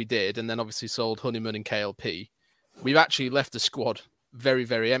players that we did, and then obviously sold Honeyman and KLP, we've actually left the squad very,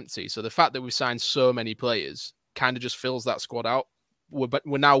 very empty. So the fact that we've signed so many players kind of just fills that squad out. We're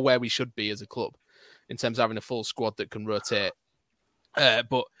now where we should be as a club in terms of having a full squad that can rotate.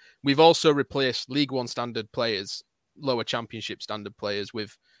 But we've also replaced League One standard players, lower Championship standard players,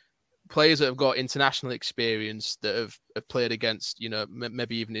 with players that have got international experience that have played against,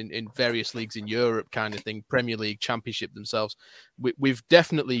 maybe even in various leagues in Europe kind of thing, Premier League, Championship themselves. We've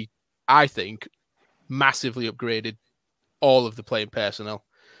definitely, I think, massively upgraded all of the playing personnel.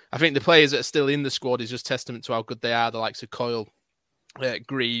 I think the players that are still in the squad is just testament to how good they are, the likes of Coyle,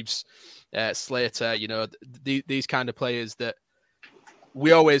 Greaves, Slater, these kind of players that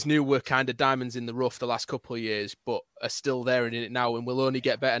we always knew were kind of diamonds in the rough the last couple of years, but are still there in it now, and will only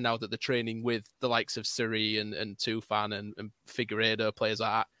get better now that they're training with the likes of Siri and Tufan and Figueiredo, players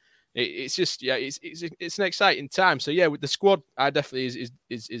like that. It's just, it's an exciting time. So yeah, with the squad, I definitely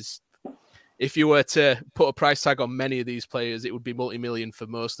is if you were to put a price tag on many of these players, it would be multi-million for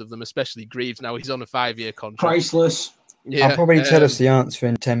most of them, especially Greaves. Now he's on a 5-year contract. Priceless. Yeah, I'll probably tell us the answer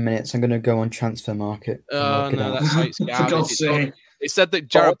in 10 minutes. I'm going to go on Transfer Market. Oh no, that's garbage. It said that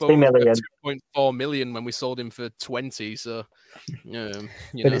Jared Bowen was 2.4 million when we sold him for 20. So, but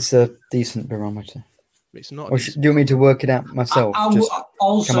it's a decent barometer. It's not. Do you want me to work it out myself? Just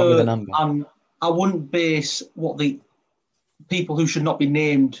also, come up with a number. I wouldn't base what the people who should not be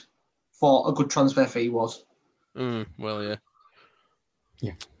named for a good transfer fee was. Well,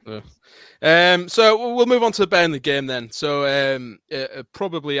 yeah. So we'll move on to the Burnley game then. So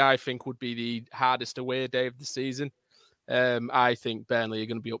probably I think would be the hardest away day of the season. I think Burnley are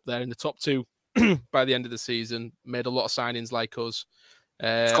going to be up there in the top 2 by the end of the season. Made a lot of signings like us.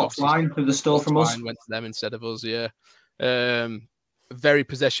 Scott Flying for the store from us. Went to them instead of us, yeah. Very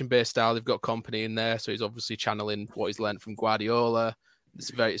possession-based style. They've got Kompany in there, so he's obviously channeling what he's learned from Guardiola.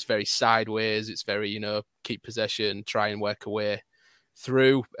 It's very sideways. It's very, keep possession, try and work away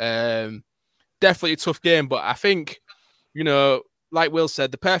through. Definitely a tough game, but I think, like Will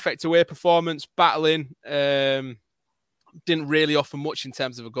said, the perfect away performance, battling, didn't really offer much in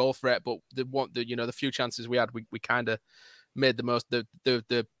terms of a goal threat, but the few chances we had, we kind of made the most.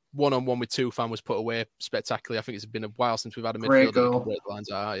 The one-on-one with Tufan was put away spectacularly. I think it's been a while since we've had a midfielder who can break the lines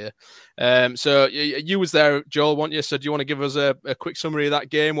out. Yeah. So you was there, Joel, weren't you? So do you want to give us a quick summary of that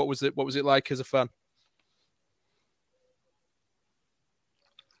game? What was it like as a fan?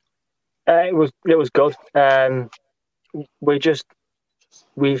 It was good.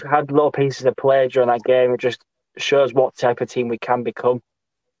 We've had little pieces of play during that game. It just shows what type of team we can become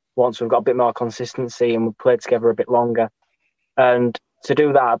once we've got a bit more consistency and we've played together a bit longer. And to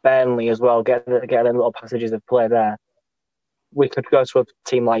do that at Burnley as well, get them little passages of play there. We could go to a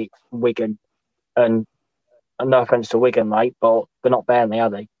team like Wigan, and no offence to Wigan, but they're not Burnley,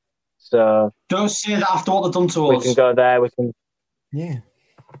 are they? So don't say that after what they've done to us. We can go there. We can. Yeah,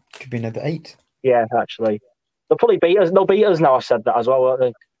 could be another 8. Yeah, actually, they'll probably beat us. They'll beat us now. I've said that as well, won't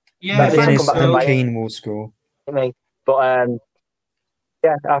they? Yeah, Keane will score. But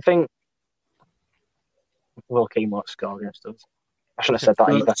yeah, I think Will Keane won't score against us. I shouldn't have said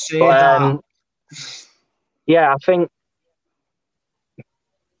that either. But, yeah, I think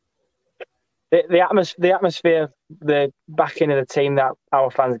the atmosphere, the backing of the team that our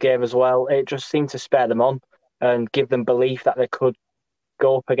fans gave as well, it just seemed to spur them on and give them belief that they could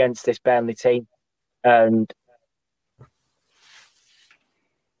go up against this Burnley team. And I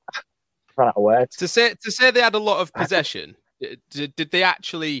ran out of words. To say they had a lot of possession, did they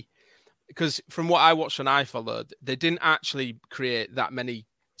actually? Because from what I watched and I followed, they didn't actually create that many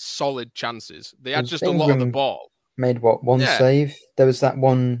solid chances. They had just a lot of the ball. Made one save? There was that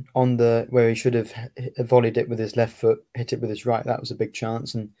one on where he should have volleyed it with his left foot, hit it with his right. That was a big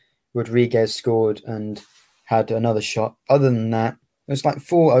chance. And Rodriguez scored and had another shot. Other than that, it was like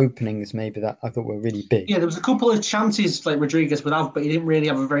 4 openings maybe that I thought were really big. Yeah, there was a couple of chances like Rodriguez would have, but he didn't really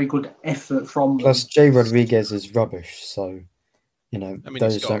have a very good effort from them. Plus, Jay Rodriguez is rubbish, so...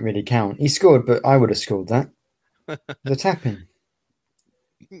 those don't really count. He scored, but I would have scored that. The tapping.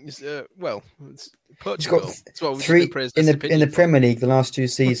 It's Portugal. He's got 3 in the Premier League. The last 2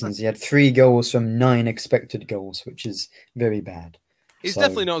 seasons, he had 3 goals from 9 expected goals, which is very bad. He's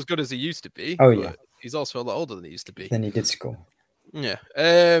definitely not as good as he used to be. Oh yeah, he's also a lot older than he used to be. Then he did score. Yeah.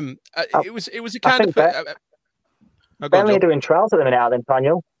 It was a kind of. Burnley are doing trials at the minute, aren't they,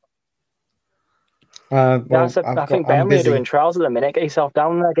 Daniel? I think Burnley are doing trials at the minute. Get yourself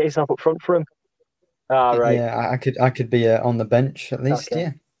down there. Get yourself up front for him. Right. Yeah, I could be on the bench at least. Okay.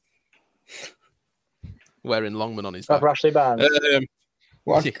 Yeah. Wearing Longman on his back. Ashley Barnes. I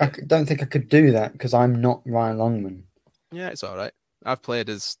don't think I could do that because I'm not Ryan Longman. Yeah, it's all right. I've played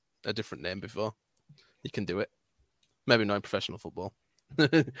as a different name before. You can do it. Maybe not in professional football.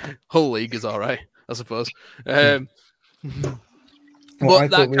 Whole league is all right, I suppose. I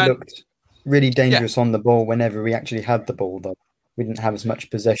thought we looked really dangerous on the ball whenever we actually had the ball, though. We didn't have as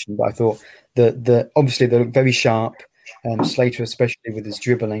much possession, but I thought obviously they looked very sharp. Slater, especially with his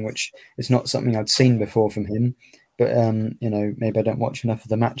dribbling, which is not something I'd seen before from him. But maybe I don't watch enough of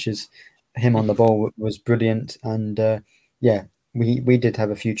the matches. Him on the ball was brilliant, and we did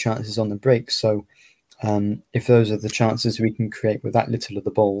have a few chances on the break. So if those are the chances we can create with that little of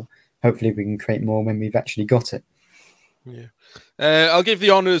the ball, hopefully we can create more when we've actually got it. Yeah, I'll give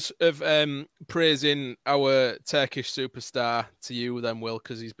the honours of praising our Turkish superstar to you, then, Will,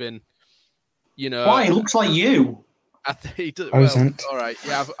 because he's been, Why? He looks like you. I think he does. Well, all right.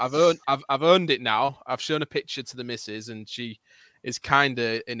 Yeah, I've earned it now. I've shown a picture to the missus, and she is kind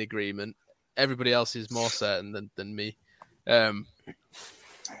of in agreement. Everybody else is more certain than me, a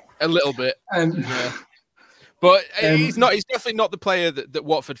little bit. Yeah. But he's not. He's definitely not the player that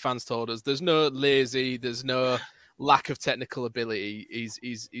Watford fans told us. There's no lazy. There's no lack of technical ability.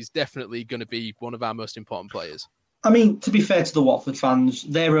 He's definitely going to be one of our most important players. I mean, to be fair to the Watford fans,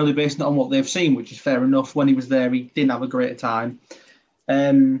 they're really basing it on what they've seen, which is fair enough. When he was there, he didn't have a great time.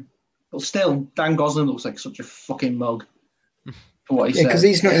 But still, Dan Gosling looks like such a fucking mug for what he said. Because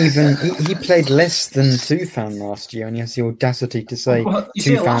he's not even... He played less than Tufan last year, and he has the audacity to say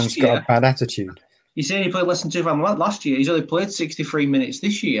Tufan's got a bad attitude. You say he played less than 2 fan last year. He's only played 63 minutes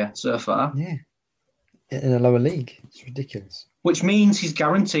this year so far. Yeah. In a lower league. It's ridiculous. Which means he's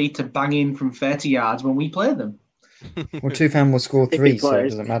guaranteed to bang in from 30 yards when we play them. Well, Tufan will score 3, so it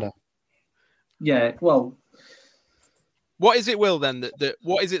doesn't matter. Yeah, well... What is it, Will, then?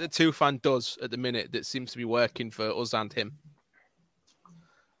 What is it that Tufan does at the minute that seems to be working for us and him?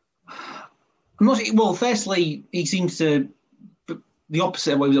 Well, firstly, he seems to... The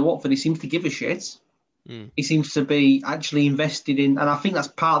opposite of what he was at Watford, he seems to give a shit. He seems to be actually invested in... And I think that's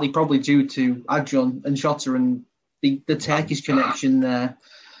partly probably due to Adjon and Shota and the Turkish connection there.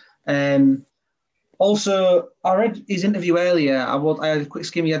 Also, I read his interview earlier. I had a quick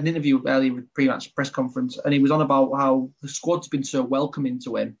skim. He had an interview earlier with pre-match press conference, and he was on about how the squad's been so welcoming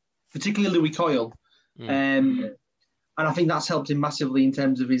to him, particularly Louis Coyle. And I think that's helped him massively in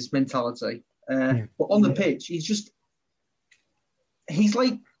terms of his mentality. But on the pitch, he's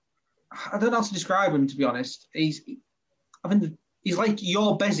like, I don't know how to describe him, to be honest. He's like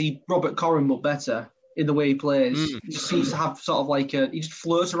your Bezzy Robert Corrin, but better in the way he plays. He just seems to have sort of like he just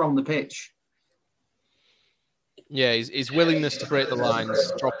floats around the pitch. Yeah, his willingness to break the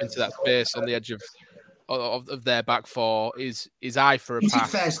lines, drop into that space on the edge of their back four, is eye for a pass.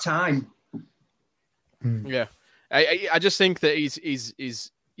 It's his first time. Yeah, I just think that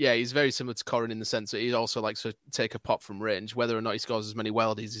he's very similar to Corrin in the sense that he also likes to take a pop from range. Whether or not he scores as many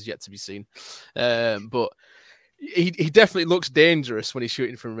weldies is yet to be seen. But he definitely looks dangerous when he's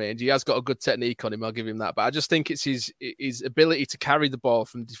shooting from range. He has got a good technique on him, I'll give him that. But I just think it's his ability to carry the ball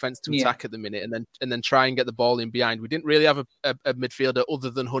from defence to attack at the minute and then try and get the ball in behind. We didn't really have a midfielder other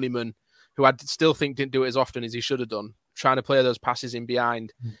than Honeyman, who I still think didn't do it as often as he should have done, trying to play those passes in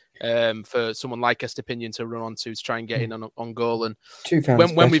behind for someone like Estepinian to run onto to try and get in on goal. And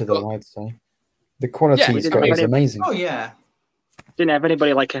when we've got, I'd say. The quality he's got is amazing. Oh, yeah. Didn't have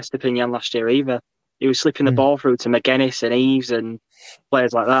anybody like Estepinian last year either. He was slipping the ball through to McGuinness and Eves and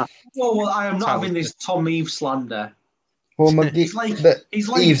players like that. Well, I am not having this Tom Eves slander. Well, he's like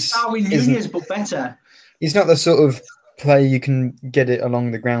Darwin Nunez, but better. He's not the sort of player you can get it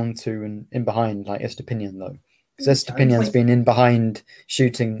along the ground to and in behind like Estepinian, though. Because Estepinian's been in behind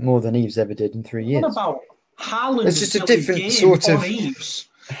shooting more than Eves ever did in 3 years. What about Haaland? It's just a different sort of... Eves?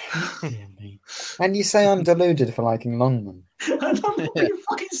 And you say I'm deluded for liking Longman. I don't know. Are you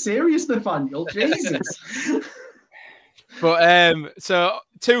fucking serious, Nathaniel? Jesus. But so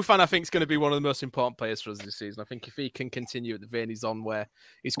Tufan, I think, is going to be one of the most important players for us this season. I think if he can continue at the vein he's on, where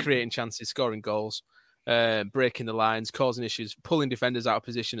he's creating chances, scoring goals, breaking the lines, causing issues, pulling defenders out of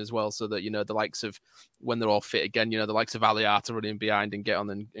position as well, so that the likes of when they're all fit again, the likes of Aliata running behind and get on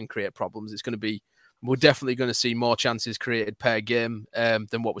and create problems. It's going to be. We're definitely going to see more chances created per game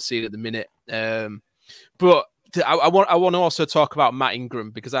than what we're seeing at the minute. But I want to also talk about Matt Ingram,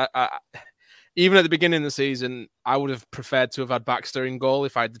 because I even at the beginning of the season, I would have preferred to have had Baxter in goal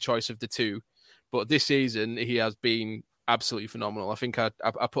if I had the choice of the two. But this season, he has been absolutely phenomenal. I think I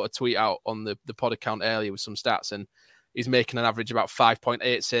put a tweet out on the pod account earlier with some stats, and he's making an average about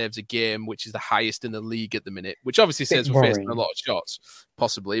 5.8 saves a game, which is the highest in the league at the minute, which obviously says we're facing a lot of shots,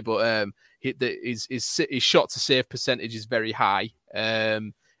 possibly. But his shot to save percentage is very high.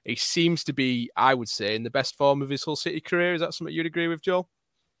 He seems to be, I would say, in the best form of his Hull City career. Is that something you'd agree with, Joel?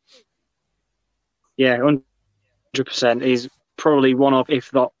 Yeah, 100%. He's probably one of,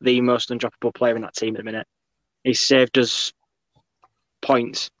 if not the most undroppable player in that team at the minute. He's saved us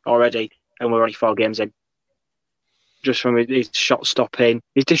points already, and we're only 4 games in. Just from his shot stopping,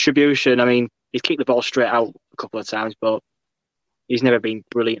 his distribution. I mean, he's kicked the ball straight out a couple of times, but he's never been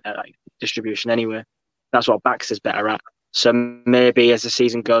brilliant at distribution anyway. That's what Baxter's better at. So maybe as the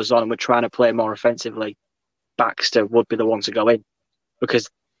season goes on and we're trying to play more offensively, Baxter would be the one to go in, because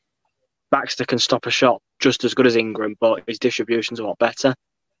Baxter can stop a shot just as good as Ingram, but his distribution's a lot better.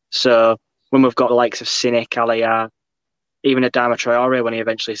 So when we've got the likes of Sinek, Aliyah, even Adama Traore when he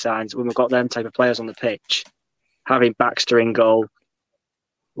eventually signs, when we've got them type of players on the pitch, having Baxter in goal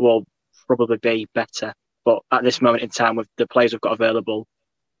will probably be better. But at this moment in time, with the players we've got available,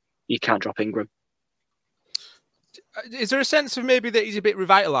 you can't drop Ingram. Is there a sense of maybe that he's a bit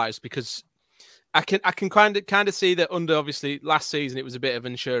revitalised? Because I can kind of see that under, obviously, last season it was a bit of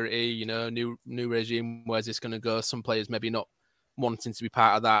unsurety, new regime. Where's this going to go? Some players maybe not wanting to be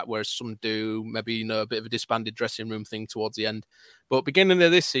part of that, whereas some do. Maybe a bit of a disbanded dressing room thing towards the end. But beginning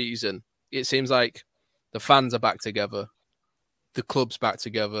of this season, it seems like the fans are back together, the club's back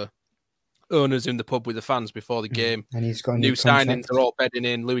together. Owners in the pub with the fans before the game. And he's got new signings are all bedding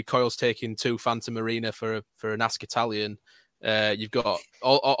in. Louis Coyle's taking 2 Phantom Marina for an Ask Italian. You've got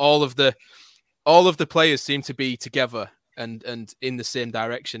all of the players seem to be together and in the same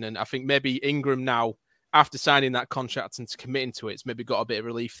direction. And I think maybe Ingram now, after signing that contract and committing to it, it's maybe got a bit of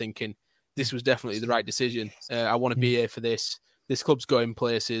relief, thinking this was definitely the right decision. I want to be here for this. This club's going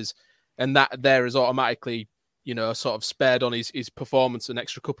places, and that there is automatically, sort of spared on his performance an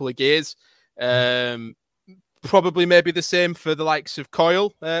extra couple of gears. Probably maybe the same for the likes of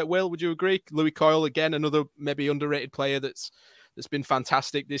Coyle. Will, would you agree? Louis Coyle, again, another maybe underrated player that's been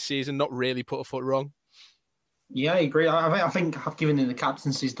fantastic this season, not really put a foot wrong. Yeah, I agree. I think given him the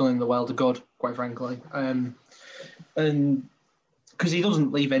captaincy, he's done him the world of good, quite frankly. And because he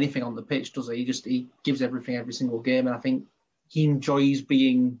doesn't leave anything on the pitch, does he? He gives everything every single game, and I think he enjoys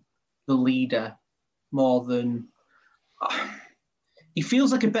being the leader more than. He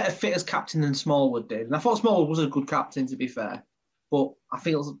feels like a better fit as captain than Smallwood did, and I thought Smallwood was a good captain, to be fair. But I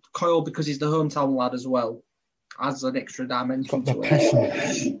feel Coyle, because he's the hometown lad as well, adds an extra dimension to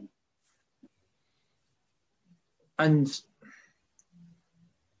it. And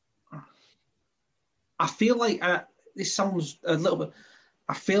I feel like this sounds a little bit.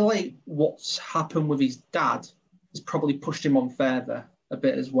 I feel like what's happened with his dad has probably pushed him on further a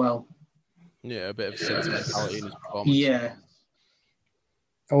bit as well. Yeah, a bit of sentimentality in his performance. Yeah.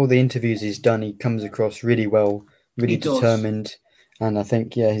 All the interviews he's done, he comes across really well, really determined. And I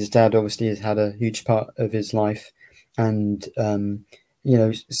think, his dad obviously has had a huge part of his life. And,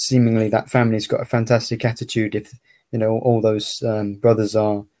 seemingly that family's got a fantastic attitude. If, all those brothers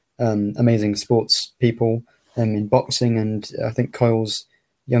are amazing sports people in boxing. And I think Coyle's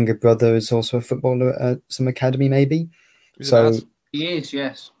younger brother is also a footballer at some academy, maybe. He is,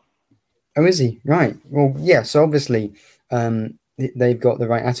 yes. Oh, is he? Right. Well, yeah. So obviously, they've got the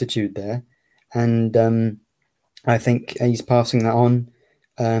right attitude there, and I think he's passing that on.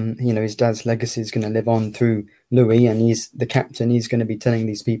 His dad's legacy is going to live on through Louis, and he's the captain. He's going to be telling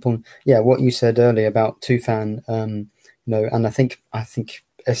these people, what you said earlier about Tufan, and I think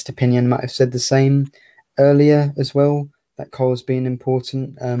Estepinian might have said the same earlier as well. That Cole's been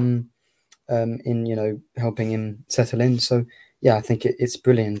important in helping him settle in. So. Yeah, I think it's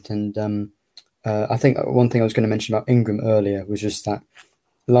brilliant. And I think one thing I was going to mention about Ingram earlier was just that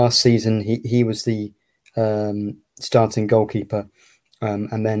last season he was the starting goalkeeper.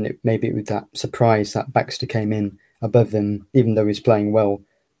 And then maybe with that surprise that Baxter came in above him, even though he's playing well,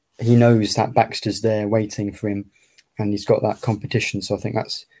 he knows that Baxter's there waiting for him and he's got that competition. So I think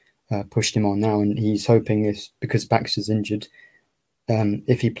that's pushed him on now. And he's hoping because Baxter's injured,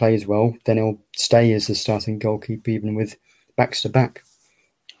 if he plays well, then he'll stay as the starting goalkeeper even with Baxter back.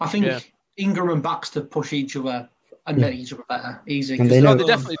 I think Ingram and Baxter push each other and make each other better. Easy. And they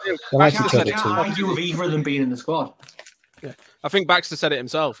definitely do. Like each other can't argue with either of them being in the squad. Yeah, I think Baxter said it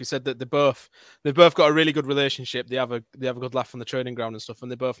himself. He said that they've both got a really good relationship. They have a good laugh on the training ground and stuff, and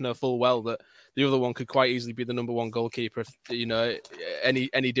they both know full well that the other one could quite easily be the number one goalkeeper,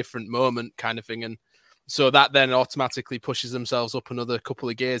 any different moment kind of thing. And so that then automatically pushes themselves up another couple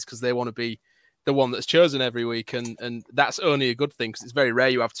of gears because they want to be the one that's chosen every week, and that's only a good thing because it's very rare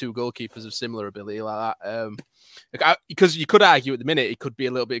you have two goalkeepers of similar ability like that. Because you could argue at the minute he could be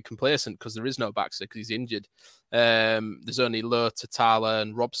a little bit complacent because there is no Baxter because he's injured. There's only Lowe, Tatala,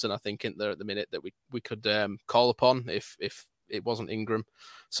 and Robson, I think, in there at the minute that we could call upon if it wasn't Ingram.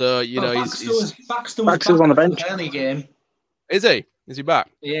 So Baxter's on the bench. Burnley game. Is he? Is he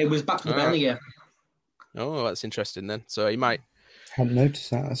back? Yeah, he was back for the Burnley game. Oh, that's interesting then. So he might. Hadn't noticed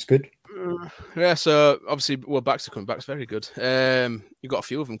that. That's good. Yeah, so obviously, Baxter coming back is very good. You've got a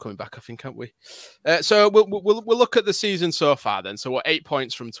few of them coming back, I think, haven't we? So we'll look at the season so far then. So we're 8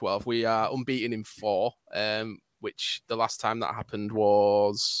 points from 12. We are unbeaten in 4, which the last time that happened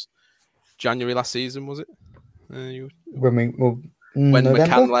was January last season, was it? When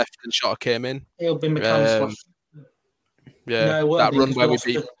McCann left and Shota came in. It'll be McCann's that run where we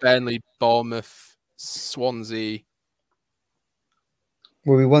beat Burnley, Bournemouth, Swansea.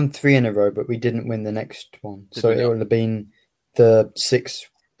 Well, we won 3 in a row, but we didn't win the next one. So it would have been the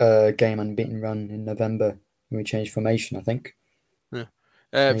 6th game unbeaten run in November when we changed formation, I think. Yeah.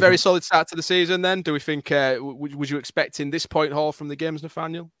 Very solid start to the season then. Do we think, would you expect in this point haul from the games,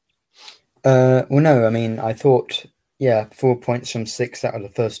 Nathaniel? Well, no. I mean, I thought, 4 points from 6 out of the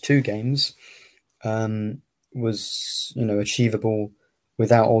first 2 games was, achievable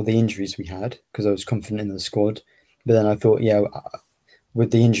without all the injuries we had because I was confident in the squad. But then I thought,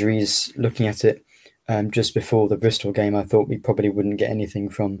 with the injuries, looking at it just before the Bristol game, I thought we probably wouldn't get anything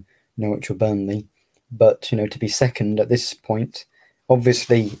from Norwich or Burnley. But, to be second at this point,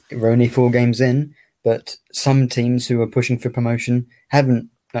 obviously we're only 4 games in, but some teams who are pushing for promotion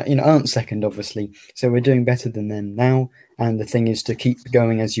aren't second, obviously. So we're doing better than them now. And the thing is to keep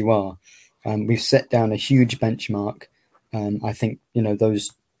going as you are. We've set down a huge benchmark. I think,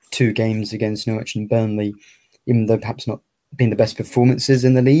 those 2 games against Norwich and Burnley, even though perhaps not being the best performances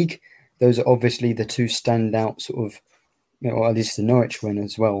in the league, those are obviously the 2 standout sort of, or at least the Norwich win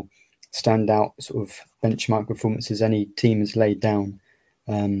as well, standout sort of benchmark performances any team has laid down.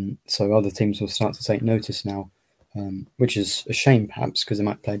 So other teams will start to take notice now, which is a shame perhaps because they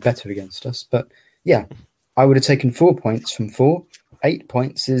might play better against us. But yeah, I would have taken 4 points from 4. 8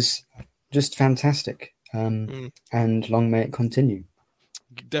 points is just fantastic. And long may it continue.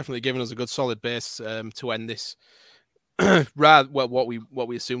 Definitely giving us a good solid base to end this. Rather, well, what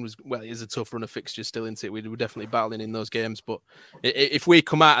we assumed was, it is a tough run of fixtures still, isn't it? We were definitely battling in those games, but if we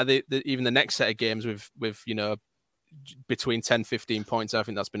come out of even the next set of games with between 10-15 points, I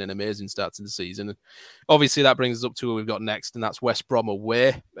think that's been an amazing start to the season. And obviously that brings us up to where we've got next, and that's West Brom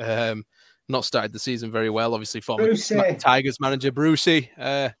away. Not started the season very well, obviously, former Tigers manager Brucey.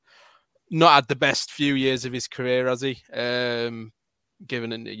 Not had the best few years of his career, has he?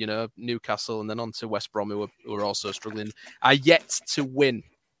 Given Newcastle and then on to West Brom, who are also struggling, are yet to win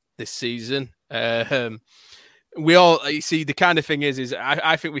this season. We all see the kind of thing is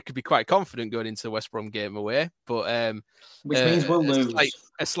I think we could be quite confident going into the West Brom game away, but which means we'll lose.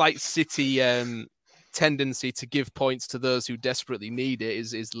 A slight City tendency to give points to those who desperately need it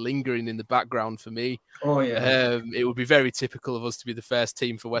is lingering in the background for me. Oh yeah, it would be very typical of us to be the first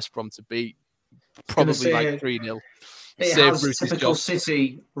team for West Brom to beat, probably like 3-0. It has typical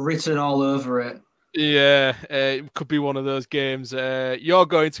City written all over it. Yeah, it could be one of those games. You're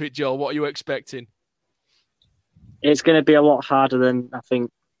going to it, Joel. What are you expecting? It's going to be a lot harder than I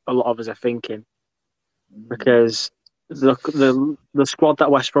think a lot of us are thinking, because the squad that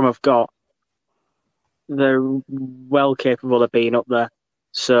West Brom have got, they're well capable of being up there.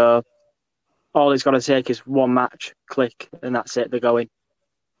 So all it's got to take is one match, click, and that's it. They're going.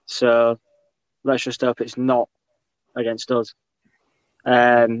 So let's just hope it's not against us.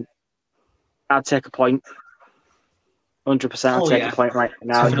 I'd take a point. 100%. I'd take a point right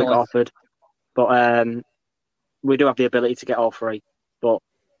now if we got offered. But we do have the ability to get all 3, but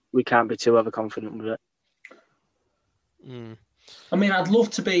we can't be too overconfident with it. I mean, I'd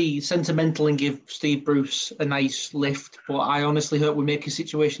love to be sentimental and give Steve Bruce a nice lift, but I honestly hope we make his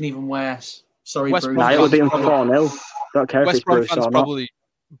situation even worse. Sorry, Bruce. It would be 4-0. Don't care if it's Bruce or not.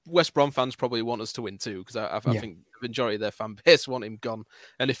 West Brom fans probably want us to win too, because I think the majority of their fan base want him gone.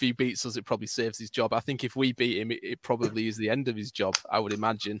 And if he beats us, it probably saves his job. I think if we beat him, it probably is the end of his job, I would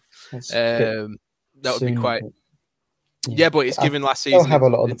imagine. That would be quite... Yeah, but it's given last season. They'll have a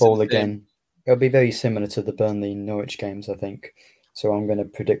lot of the ball again. It'll be very similar to the Burnley Norwich games, I think. So I'm going to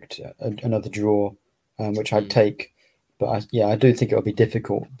predict another draw, which I'd take. But I do think it'll be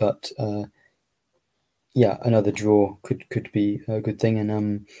difficult. But another draw could be a good thing.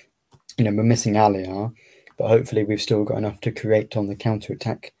 And we're missing Aliar, but hopefully we've still got enough to create on the counter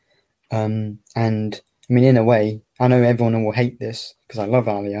attack. And I mean, in a way, I know everyone will hate this because I love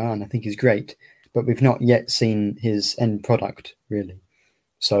Aliar and I think he's great, but we've not yet seen his end product really.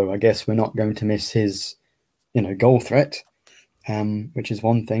 So I guess we're not going to miss his, goal threat, which is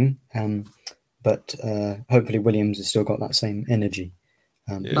one thing. But hopefully Williams has still got that same energy.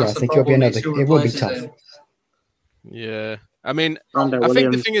 I think it'll be it will be tough. Yeah, I mean, I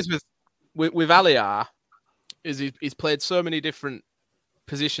think the thing is with Aliar is he's played so many different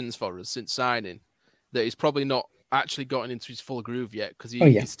positions for us since signing that he's probably not actually gotten into his full groove yet, because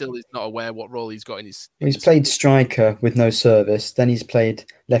he still is not aware what role he's got in his... He's played striker with no service, then he's played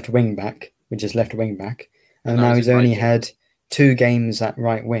left wing back, and now he's only had 2 games at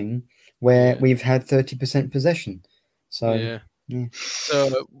right wing where we've had 30% possession. So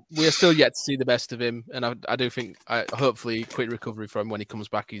So we're still yet to see the best of him, and I do think hopefully quick recovery for him when he comes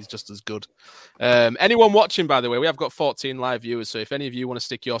back. He's just as good. Anyone watching, by the way, we have got 14 live viewers, so if any of you want to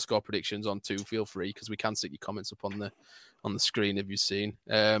stick your score predictions on too, feel free, because we can stick your comments up on the screen if you've seen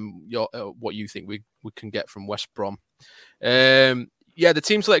what you think we can get from West Brom. The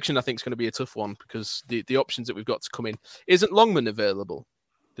team selection I think is going to be a tough one, because the options that we've got to come in. Isn't Longman available?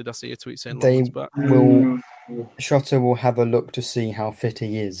 Did I see a tweet saying Longman's back? Shota will have a look to see how fit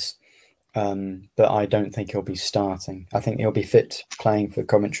he is, but I don't think he'll be starting. I think he'll be fit playing for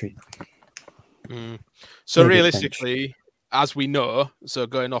Coventry. So realistically, as we know, so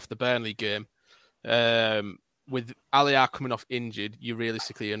going off the Burnley game, with Aliar coming off injured, you're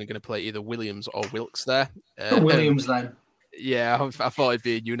realistically only going to play either Williams or Wilkes there. Williams then. Yeah, I thought it'd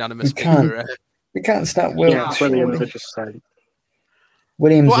be a unanimous pick. We can't start Wilkes. Yeah, Williams, I just said.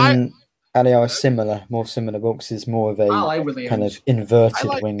 Williams and Aliar are similar, more similar. Wilkes is more of a kind of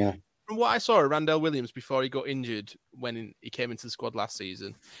inverted winger. From what I saw of Randell Williams before he got injured when he came into the squad last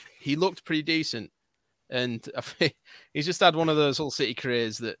season, he looked pretty decent. And I think he's just had one of those Hull City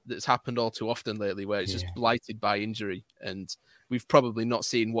careers that's happened all too often lately, where it's just blighted by injury, and we've probably not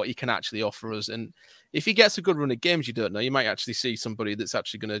seen what he can actually offer us. And if he gets a good run of games, you don't know, you might actually see somebody that's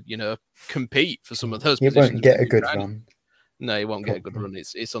actually going to, compete for some of those positions. He won't get a good run. No, he won't get a good run.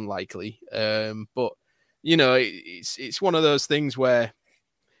 It's unlikely. But it's one of those things where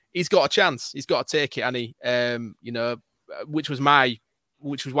he's got a chance. He's got to take it, and which was why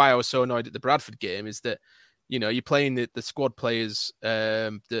I was so annoyed at the Bradford game, is that, you're playing the squad players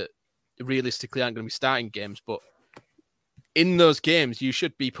that realistically aren't going to be starting games, but in those games, you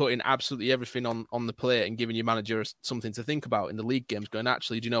should be putting absolutely everything on the plate and giving your manager something to think about in the league games, going,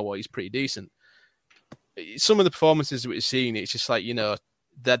 actually, do you know what? He's pretty decent. Some of the performances that we've seen, it's just like,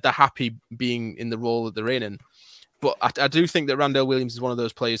 they're happy being in the role that they're in. But I do think that Randell Williams is one of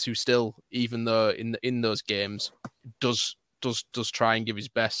those players who still, even though in those games, does try and give his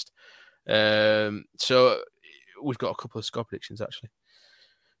best. So we've got a couple of score predictions, actually.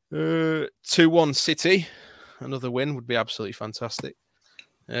 2-1 City. Another win would be absolutely fantastic.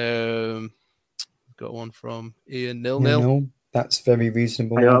 Got one from Ian 0-0. That's very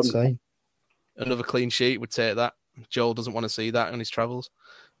reasonable, I'd say. Another clean sheet would take that. Joel doesn't want to see that on his travels.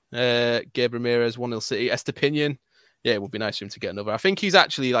 Gabe Ramirez 1-0 City. Estepinian, it would be nice for him to get another. I think he's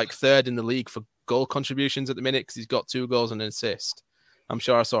actually like third in the league for goal contributions at the minute, because he's got 2 goals and an assist. I'm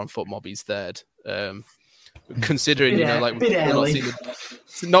sure I saw on FootMob he's third. Considering we've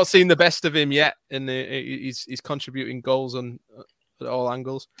not seen the best of him yet, and he's contributing goals on at all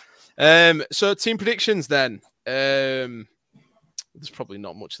angles. So team predictions then. There's probably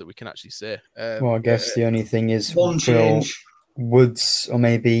not much that we can actually say. Well, I guess the only thing is one change. Woods or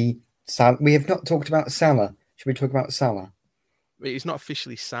maybe Salah. We have not talked about Salah. Should we talk about Salah? He's not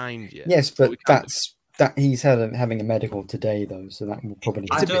officially signed yet. Yes, but that he's having a medical today, though, so that will probably.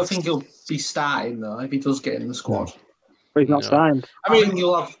 I don't think he'll be starting though if he does get in the squad. No. But he's not signed. I think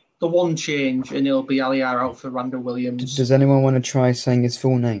you'll have the one change, and it'll be Aliar out for Randall Williams. Does anyone want to try saying his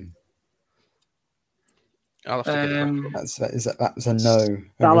full name? I'll have to get it back. That's a no.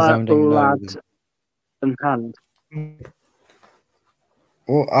 Salah, Lad, and Hand.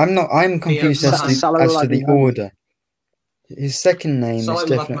 Well, I'm confused as to the order. His second name is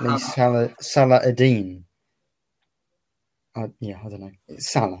definitely Salah Adine. I don't know. It's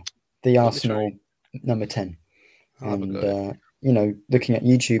Salah, the Arsenal number 10. And, looking at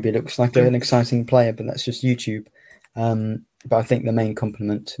YouTube, it looks like an exciting player, but that's just YouTube. But I think the main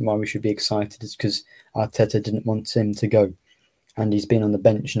compliment why we should be excited is because Arteta didn't want him to go. And he's been on the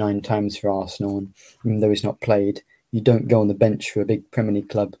bench 9 times for Arsenal. And even though he's not played, you don't go on the bench for a big Premier League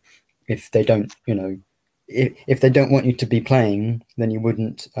club if they don't, if they don't want you to be playing, then you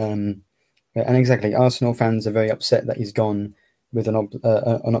wouldn't. And exactly, Arsenal fans are very upset that he's gone with an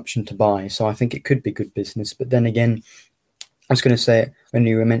option to buy. So I think it could be good business. But then again, I was going to say it when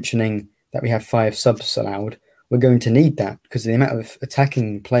you were mentioning that we have 5 subs allowed. We're going to need that because the amount of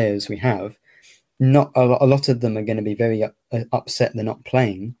attacking players we have, not a lot of them are going to be very upset they're not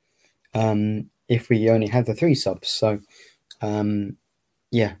playing if we only have the 3 subs. So,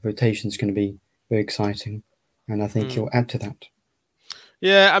 rotation is going to be very exciting, and I think he'll add to that.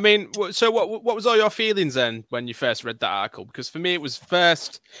 Yeah, I mean, so what was all your feelings then when you first read that article? Because for me, it was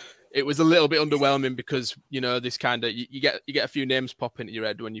a little bit underwhelming because this kind of you get a few names pop into your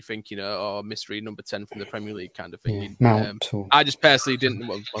head when you think mystery number 10 from the Premier League kind of thing. Yeah, I just personally didn't.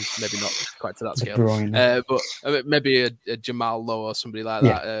 Well, maybe not quite to that scale, but maybe a Jamal Lowe or somebody like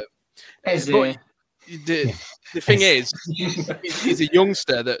that. But the thing is, he's a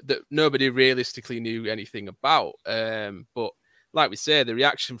youngster that nobody realistically knew anything about. But like we say, the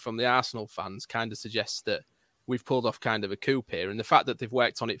reaction from the Arsenal fans kind of suggests that we've pulled off kind of a coup here. And the fact that they've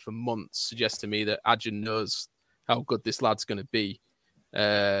worked on it for months suggests to me that Adrian knows how good this lad's going to be.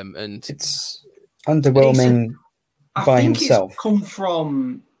 And it's underwhelming by himself. It's come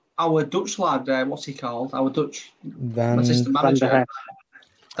from our Dutch lad, what's he called? Our Dutch assistant manager.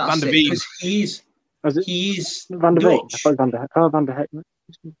 Van der Veen. He's Van der Veen. Van der Heck.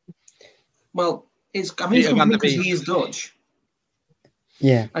 Well, it's because he is Dutch.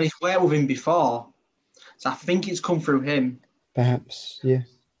 Yeah. And he's worked with him before. So I think it's come through him. Perhaps, yeah.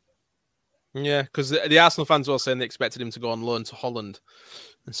 Yeah, because the Arsenal fans were saying they expected him to go on loan to Holland.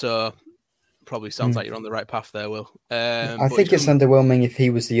 And so probably sounds like you're on the right path there, Will. I think it's underwhelming if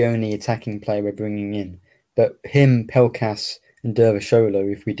he was the only attacking player we're bringing in. But him, Pelkas, and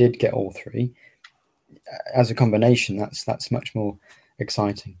Dervishoğlu, if we did get all 3, as a combination, that's much more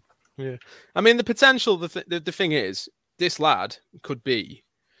exciting. Yeah. I mean, the potential, the thing is, this lad could be,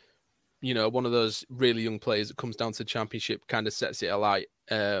 one of those really young players that comes down to the Championship, kind of sets it alight,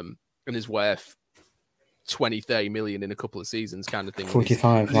 and is worth 20, 30 million in a couple of seasons kind of thing.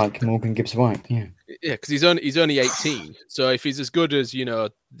 45, like Morgan Gibbs-White, yeah. Yeah, because he's only 18. So if he's as good as,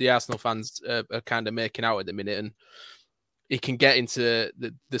 the Arsenal fans are kind of making out at the minute, and he can get into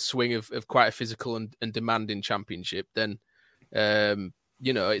the swing of quite a physical and demanding championship, then,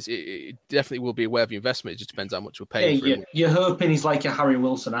 it definitely will be a worthy investment. It just depends how much we're paying for him. You're hoping he's like a Harry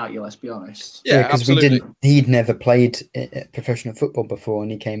Wilson, aren't you? Let's be honest. Yeah, because he'd never played professional football before,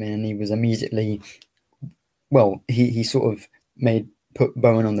 and he came in and he was immediately, he sort of put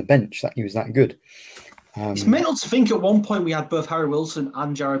Bowen on the bench. That he was that good. It's mental to think at one point we had both Harry Wilson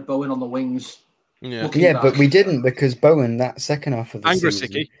and Jared Bowen on the wings. Yeah, but we didn't, because Bowen, that second half of the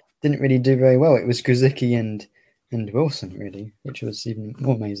season, didn't really do very well. It was Grzycki and Wilson, really, which was even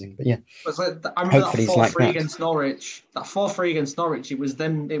more amazing. But yeah, I remember that 4-3 against Norwich. That 4-3 against Norwich, it was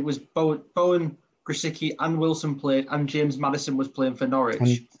Bowen, Grzycki and Wilson played, and James Maddison was playing for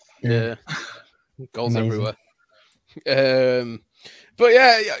Norwich. Goals everywhere. But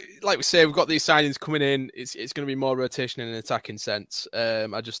yeah, like we say, we've got these signings coming in. It's going to be more rotation in an attacking sense.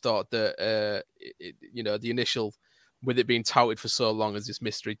 I just thought that the initial, with it being touted for so long as this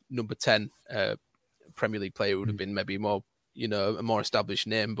mystery number 10 Premier League player, would have been maybe more, a more established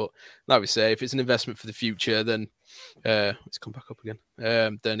name. But like we say, if it's an investment for the future, then let's come back up again.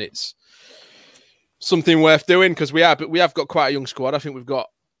 Then it's something worth doing, because we have got quite a young squad.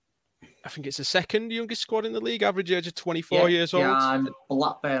 I think it's the second youngest squad in the league, average age of 24 years old. Yeah, and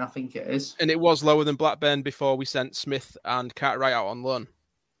Blackburn, I think it is. And it was lower than Blackburn before we sent Smith and Cartwright out on loan,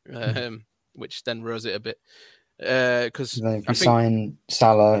 which then rose it a bit. Because if you sign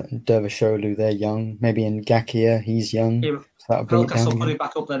Salah and Dervishoglu, they're young. Maybe in Ngakia, he's young. Yeah, so Newcastle put it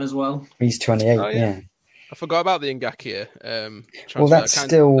back up then as well. He's 28, yeah. I forgot about the Ngakia. Well, that's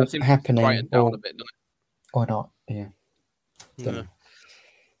still happening. Down a bit, doesn't it? Or not, yeah.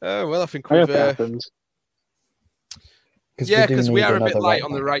 Well, I think we've... because we are a bit light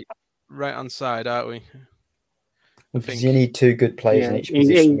on the right-hand side, aren't we? Because you need two good players in each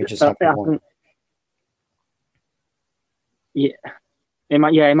position. We just have one.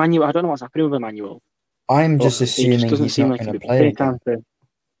 Emmanuel. I don't know what's happening with Emmanuel. I'm just assuming he's not going to play again.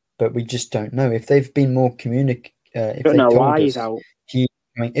 But we just don't know. If they've been more communicative... I don't know why he's out.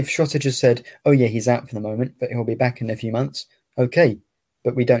 If Shota just said, oh yeah, he's out for the moment, but he'll be back in a few months, okay.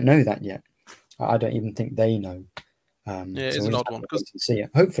 But we don't know that yet. I don't even think they know. It's an odd one.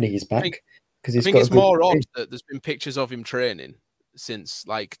 Hopefully he's back. I think it's more odd that there's been pictures of him training since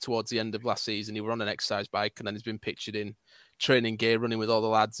towards the end of last season. He was on an exercise bike, and then he's been pictured in training gear running with all the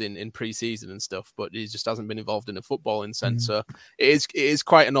lads in pre-season and stuff, but he just hasn't been involved in a footballing sense. So it is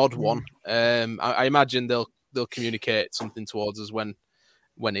quite an odd one. I imagine they'll communicate something towards us when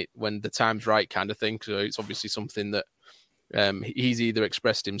the time's right, kind of thing. So it's obviously something that he's either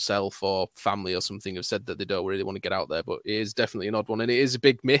expressed himself or family or something have said that they don't really want to get out there. But it is definitely an odd one, and it is a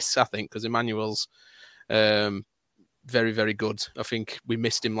big miss, I think, because Emmanuel's very, very good. I think we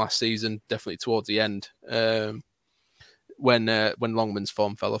missed him last season, definitely towards the end. When Longman's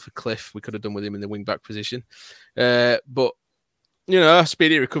form fell off a cliff, we could have done with him in the wing-back position. But,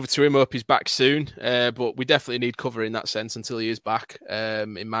 speedy recovery to him. Hope he's back soon. But we definitely need cover in that sense until he is back,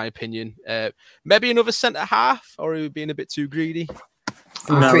 in my opinion. Maybe another centre-half, or are we being a bit too greedy?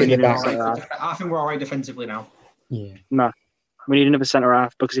 I think we're all right defensively now. Yeah. No, we need another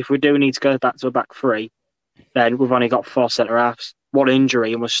centre-half, because if we do need to go back to a back three, then we've only got 4 centre-halves. One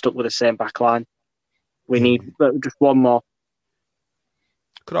injury, and we're stuck with the same back line. We need just one more.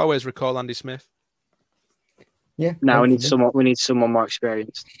 Could always recall Andy Smith. Yeah. Now we need someone more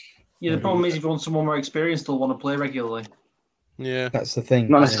experienced. Yeah, the problem is if you want someone more experienced, they'll want to play regularly. Yeah, that's the thing.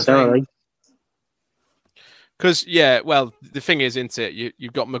 Not necessarily. Because the thing is, isn't it?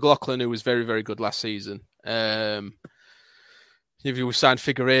 You've got McLaughlin, who was very, very good last season. If you signed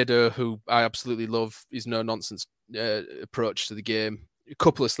Figueiredo, who I absolutely love, his no nonsense approach to the game. A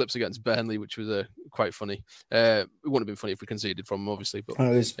couple of slips against Burnley, which was quite funny. It wouldn't have been funny if we conceded from him, obviously. But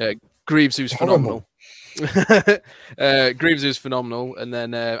Greaves, who's phenomenal. Greaves, who's phenomenal, and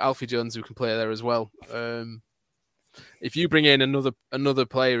then Alfie Jones, who can play there as well. If you bring in another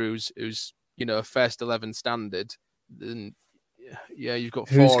player who's first 11 standard, then you've got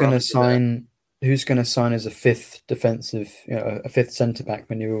 4. Who's going to sign as a fifth defensive, a fifth centre back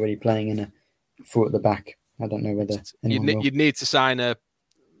when you're already playing in a 4 at the back? I don't know whether you'd need to sign a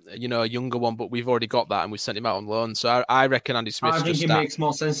younger one, but we've already got that and we sent him out on loan. So I reckon Andy Smith. I think it makes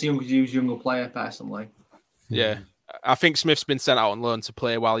more sense to use younger player personally. Yeah, I think Smith's been sent out on loan to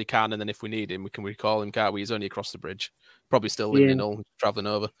play while he can, and then if we need him, we can recall him. Can't we? He's only across the bridge, probably still living in Hull, travelling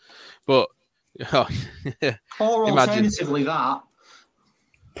over. But or alternatively, that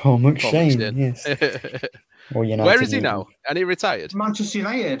Paul McShane, yes. Or United. Where is he now? And he retired? Manchester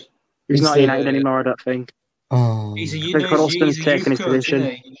United. He's not United anymore, I don't think. Oh. He's a, I think Huddleston's taken his position.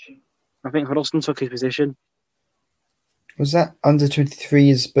 isn't he? I think Huddleston took his position. Was that under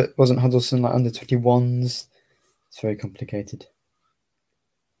 23s, but wasn't Huddleston like under 21s? It's very complicated.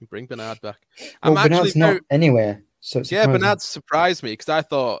 Bring Bernard back. Well, Bernard's not anywhere. So it's surprising. Bernard surprised me because I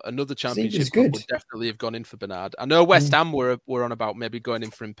thought another championship club would definitely have gone in for Bernard. I know West Ham were on about maybe going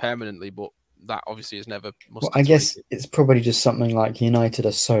in for him permanently, but that obviously is never. Well, I guess it's probably just something like United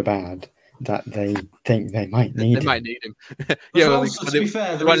are so bad that they think they might need him. They might need him. Yeah, well, to be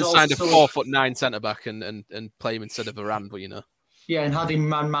fair, they went and signed a 4'9" centre back and play him instead of Varane, but you know. Yeah, and had him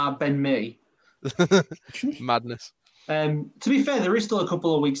man Ben Mee. Madness. To be fair, there is still a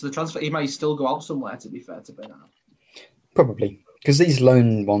couple of weeks of the transfer. He might still go out somewhere, to be fair to Bernard. Probably. Because these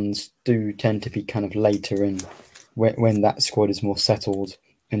loan ones do tend to be kind of later in when that squad is more settled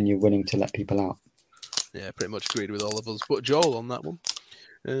and you're willing to let people out. Yeah, pretty much agreed with all of us. But Joel on that one.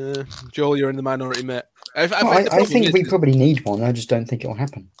 Joel, you're in the minority, mate. I think we probably need one. I just don't think it'll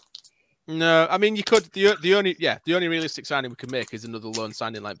happen. No, I mean, you could. The only realistic signing we can make is another loan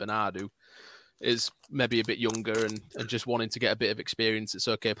signing like Bernard, who is maybe a bit younger and just wanting to get a bit of experience. It's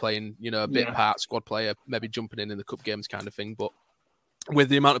okay playing, a bit part squad player, maybe jumping in the cup games kind of thing. But with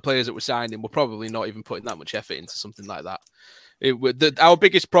the amount of players that we're signing, we're probably not even putting that much effort into something like that. Our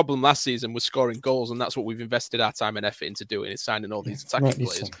biggest problem last season was scoring goals, and that's what we've invested our time and effort into doing, is signing all these attacking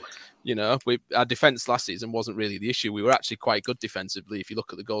players. So. Our defence last season wasn't really the issue. We were actually quite good defensively if you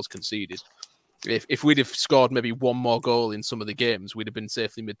look at the goals conceded. If we'd have scored maybe one more goal in some of the games, we'd have been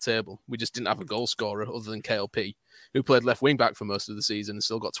safely mid-table. We just didn't have a goal scorer other than KLP, who played left wing-back for most of the season and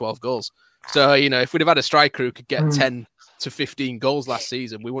still got 12 goals. So, if we'd have had a striker who could get 10 to 15 goals last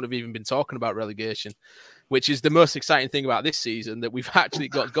season, we wouldn't have even been talking about relegation, which is the most exciting thing about this season, that we've actually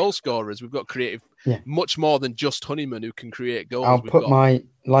got goal scorers. We've got creative, much more than just Honeyman who can create goals. I'll put my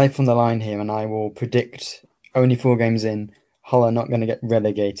life on the line here and I will predict, only 4 games in, Hull are not going to get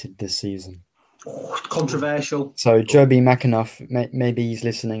relegated this season. Controversial. So Joby McAnuff, maybe he's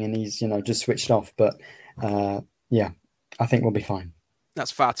listening and he's just switched off, but I think we'll be fine. That's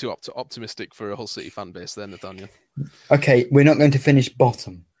far too optimistic for a Hull City fan base there, Nathaniel. Okay, we're not going to finish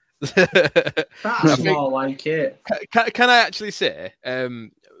bottom. That's more like it. Can I actually say,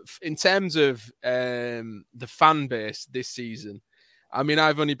 in terms of the fan base this season, I mean,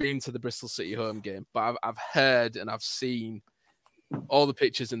 I've only been to the Bristol City home game, but I've heard and I've seen all the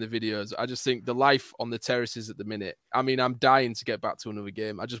pictures and the videos. I just think the life on the terraces at the minute, I mean, I'm dying to get back to another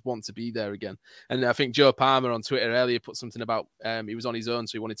game. I just want to be there again. And I think Joe Palmer on Twitter earlier put something about he was on his own,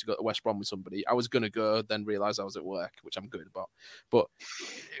 so he wanted to go to West Brom with somebody. I was going to go, then realised I was at work, which I'm good about. But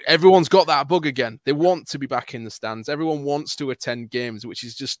everyone's got that bug again. They want to be back in the stands. Everyone wants to attend games, which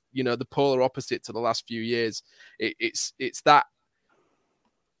is just, the polar opposite to the last few years. It's that,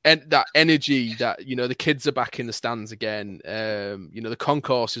 and that energy that, the kids are back in the stands again. The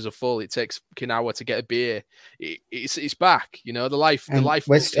concourses are full. It takes an hour to get a beer. It's back. The life.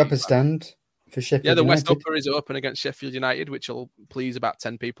 West Upper Stand for Sheffield United. Yeah, the West Upper is open against Sheffield United, which will please about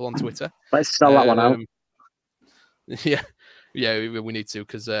 10 people on Twitter. Let's sell that one out. Yeah, we need to,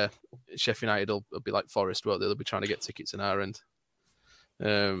 because Sheffield United will be like Forest, won't they? They'll be trying to get tickets on our end.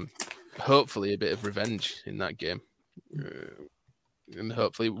 Hopefully, a bit of revenge in that game. And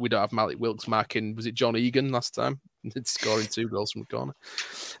hopefully we don't have Malik Wilkes marking, was it John Egan last time? Scoring 2 goals from the corner.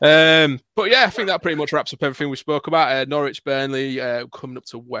 But yeah, I think that pretty much wraps up everything we spoke about. Norwich, Burnley, coming up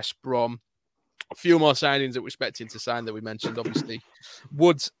to West Brom. A few more signings that we're expecting to sign that we mentioned, obviously.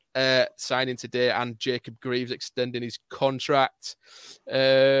 Woods signing today, and Jacob Greaves extending his contract.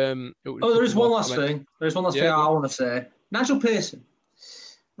 There is one last thing. There's one last thing I want to say. Nigel Pearson.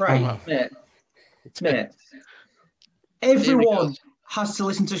 Right, mate. Everyone has to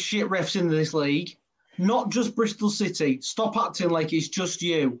listen to shit refs in this league, not just Bristol City. Stop acting like it's just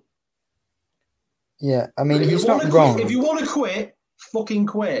you. Yeah, I mean, he's not wrong. If you want to quit, fucking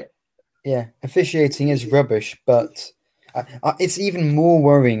quit. Yeah, officiating is rubbish, but it's even more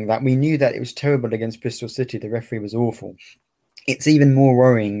worrying that we knew that it was terrible against Bristol City. The referee was awful. It's even more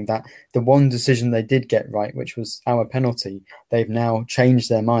worrying that the one decision they did get right, which was our penalty, they've now changed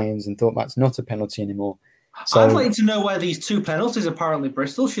their minds and thought that's not a penalty anymore. So, I'd like to know where these 2 penalties apparently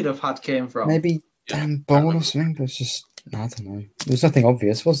Bristol should have had came from. Maybe ball or something, but it's just, I don't know. There's nothing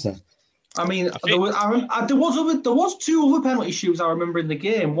obvious, was there? I mean, there was 2 other penalty shoots I remember in the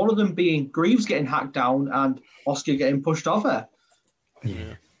game. One of them being Greaves getting hacked down and Oscar getting pushed off her.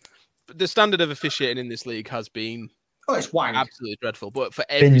 Yeah. But the standard of officiating in this league has been it's wank. Absolutely dreadful. But for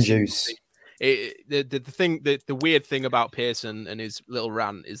every The weird thing about Pearson and his little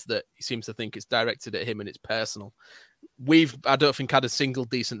rant is that he seems to think it's directed at him and it's personal. I don't think had a single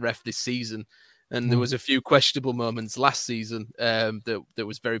decent ref this season. And there was a few questionable moments last season that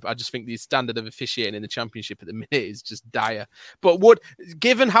was very. I just think the standard of officiating in the Championship at the minute is just dire. But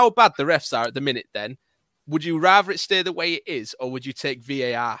given how bad the refs are at the minute, then would you rather it stay the way it is, or would you take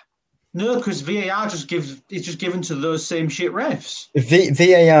VAR? No, because VAR is just given to those same shit refs.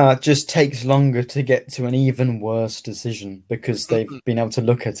 VAR just takes longer to get to an even worse decision because they've been able to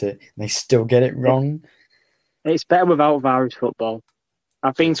look at it and they still get it wrong. It's better without VAR as football.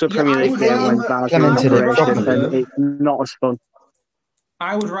 I've been to a Premier League game when VAR's in operation, and it's not as fun.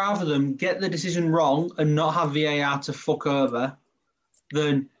 I would rather them get the decision wrong and not have VAR to fuck over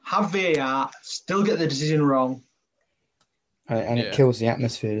than have VAR, still get the decision wrong. And it kills the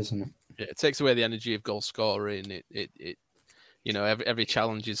atmosphere, doesn't it? Yeah, it takes away the energy of goal scoring. It every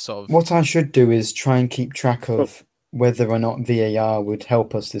challenge is sort of... What I should do is try and keep track of whether or not VAR would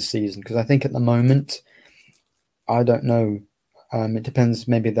help us this season, because I think at the moment, I don't know. It depends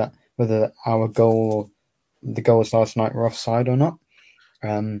maybe whether our goal or the goals last night were offside or not.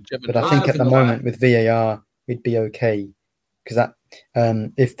 But I think at the moment with VAR, we'd be okay. Because that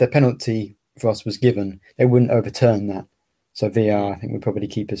if the penalty for us was given, they wouldn't overturn that. So VAR, I think, would probably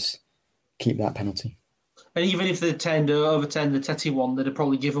keep that penalty. And even if they tend to overturn the Teti one, they'd have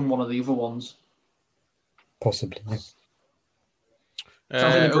probably given one of the other ones. Possibly, yeah. So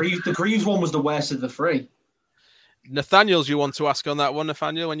I think the Greaves one was the worst of the three. Nathaniel's you want to ask on that one,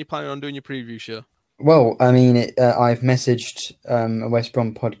 Nathaniel, when you're planning on doing your preview show? Well, I mean, I've messaged a West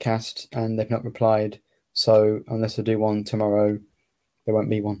Brom podcast and they've not replied. So unless I do one tomorrow, there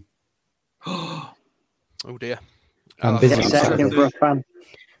won't be one. Oh dear. I'm busy.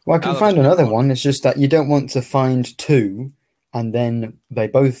 Well, I can find another one. It's just that you don't want to find two and then they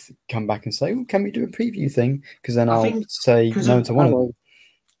both come back and say, can we do a preview thing? Because then I'll say no to one of them.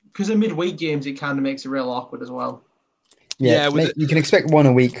 Because in midweek games, it kind of makes it real awkward as well. Yeah, you can expect one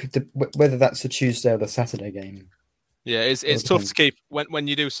a week, whether that's the Tuesday or the Saturday game. Yeah, it's tough to keep when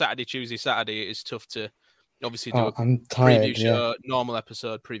you do Saturday, Tuesday, Saturday. It's tough to obviously do a preview show, normal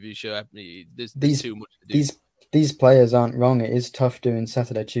episode preview show. There's too much to do. These players aren't wrong. It is tough doing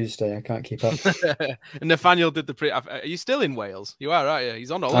Saturday, Tuesday. I can't keep up. And Nathaniel did Are you still in Wales? You are, aren't you? He's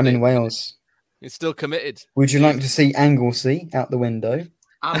on holiday. I'm in Wales. He's still committed. Would you like to see Anglesey out the window?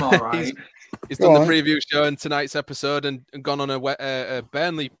 I'm all right. He's done the preview show in tonight's episode and gone on a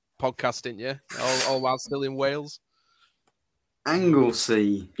Burnley podcast, didn't you? All while still in Wales.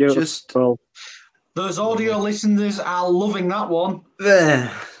 Anglesey. Those audio listeners are loving that one.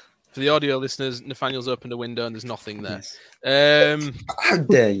 There. For the audio listeners, Nathaniel's opened a window and there's nothing there. Yes. How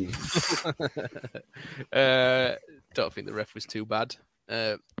dare you? Don't think the ref was too bad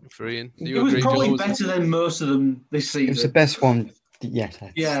for Ian. It was probably better than most of them this season. It was the best one yet,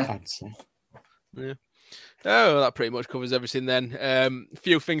 I'd say. Yeah. Oh, that pretty much covers everything then. A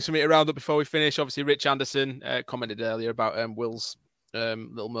few things for me to round up before we finish. Obviously, Rich Anderson commented earlier about Will's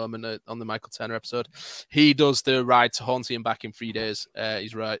little moment on the Michael Turner episode. He does the ride to Hornsey and back in 3 days.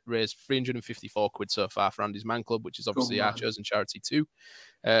 He's raised £354 so far for Andy's Man Club, which is obviously our chosen charity too.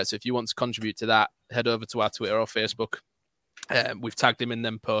 So if you want to contribute to that, head over to our Twitter or Facebook. We've tagged him in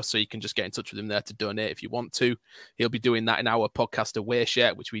them posts, so you can just get in touch with him there to donate if you want to. He'll be doing that in our podcast away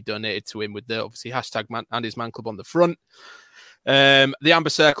shirt, which we donated to him with the obviously hashtag Andy's Man Club on the front. The Amber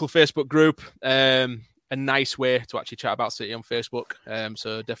Circle Facebook group, a nice way to actually chat about City on Facebook.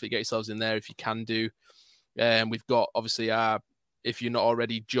 So definitely get yourselves in there if you can do. We've got obviously if you're not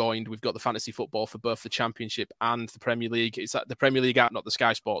already joined, we've got the fantasy football for both the Championship and the Premier League. It's the Premier League app, not the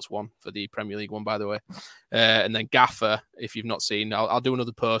Sky Sports one, for the Premier League one, by the way. And then Gaffer, if you've not seen, I'll do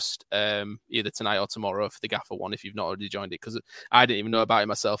another post either tonight or tomorrow for the Gaffer one if you've not already joined it, because I didn't even know about it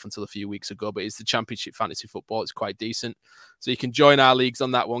myself until a few weeks ago, but it's the Championship fantasy football. It's quite decent. So you can join our leagues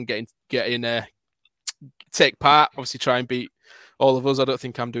on that one, get in, take part, obviously try and beat all of us. I don't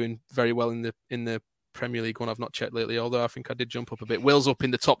think I'm doing very well in the Premier League one. I've not checked lately, although I think I did jump up a bit. Will's up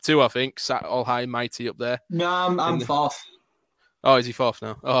in the top two, I think, sat all high and mighty up there. No, I'm fourth. Oh, is he fourth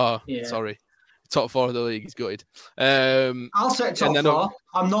now? Oh, yeah. Sorry. Top four of the league, he's gutted. I'll set top four.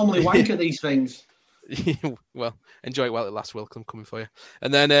 I'm normally wank at these things. Well, enjoy it while it lasts, Will. I'm coming for you.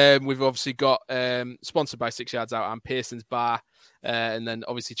 And then we've obviously got sponsored by 6 Yards Out and Pearson's Bar. And then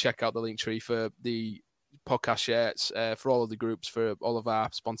obviously check out the link tree for the podcast shirts for all of the groups, for all of our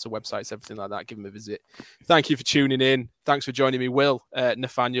sponsor websites, everything like that. Give them a visit. Thank you for tuning in. Thanks for joining me, Will,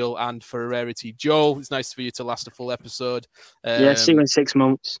 Nathaniel, and for a rarity, Joel. It's nice for you to last a full episode. See you in 6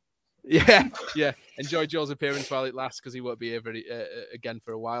 months. Yeah. enjoy Joel's appearance while it lasts, because he won't be here again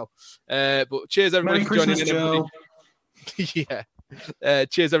for a while. But cheers everybody for joining in. Joe. Yeah.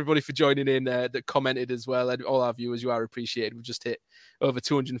 Cheers everybody for joining in that commented as well, and all our viewers, you are appreciated. We've just hit over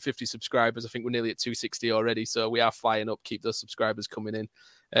 250 subscribers. I think we're nearly at 260 already, so we are flying up. Keep those subscribers coming in,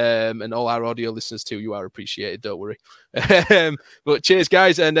 and all our audio listeners too, you are appreciated, don't worry. But cheers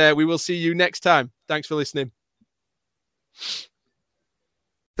guys, and we will see you next time. Thanks for listening.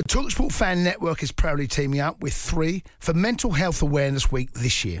 The TalkSport Fan Network is proudly teaming up with 3 for Mental Health Awareness Week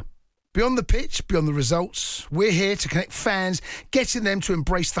this year. Beyond the pitch, beyond the results, we're here to connect fans, getting them to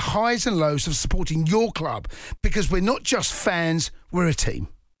embrace the highs and lows of supporting your club, because we're not just fans, we're a team.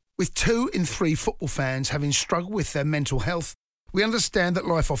 With 2 in 3 football fans having struggled with their mental health, we understand that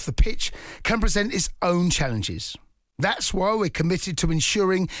life off the pitch can present its own challenges. That's why we're committed to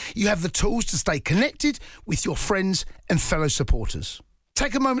ensuring you have the tools to stay connected with your friends and fellow supporters.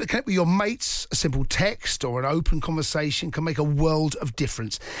 Take a moment to connect with your mates. A simple text or an open conversation can make a world of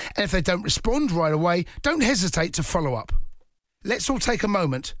difference. And if they don't respond right away, don't hesitate to follow up. Let's all take a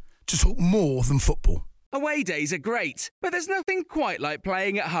moment to talk more than football. Away days are great, but there's nothing quite like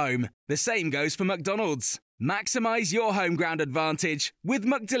playing at home. The same goes for McDonald's. Maximise your home ground advantage with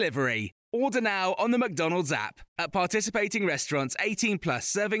McDelivery. Order now on the McDonald's app. At participating restaurants, 18 plus,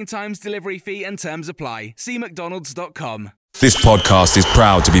 serving times, delivery fee and terms apply. See mcdonalds.com. This podcast is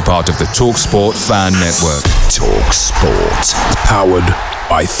proud to be part of the TalkSport Fan Network. TalkSport. Powered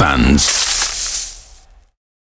by fans.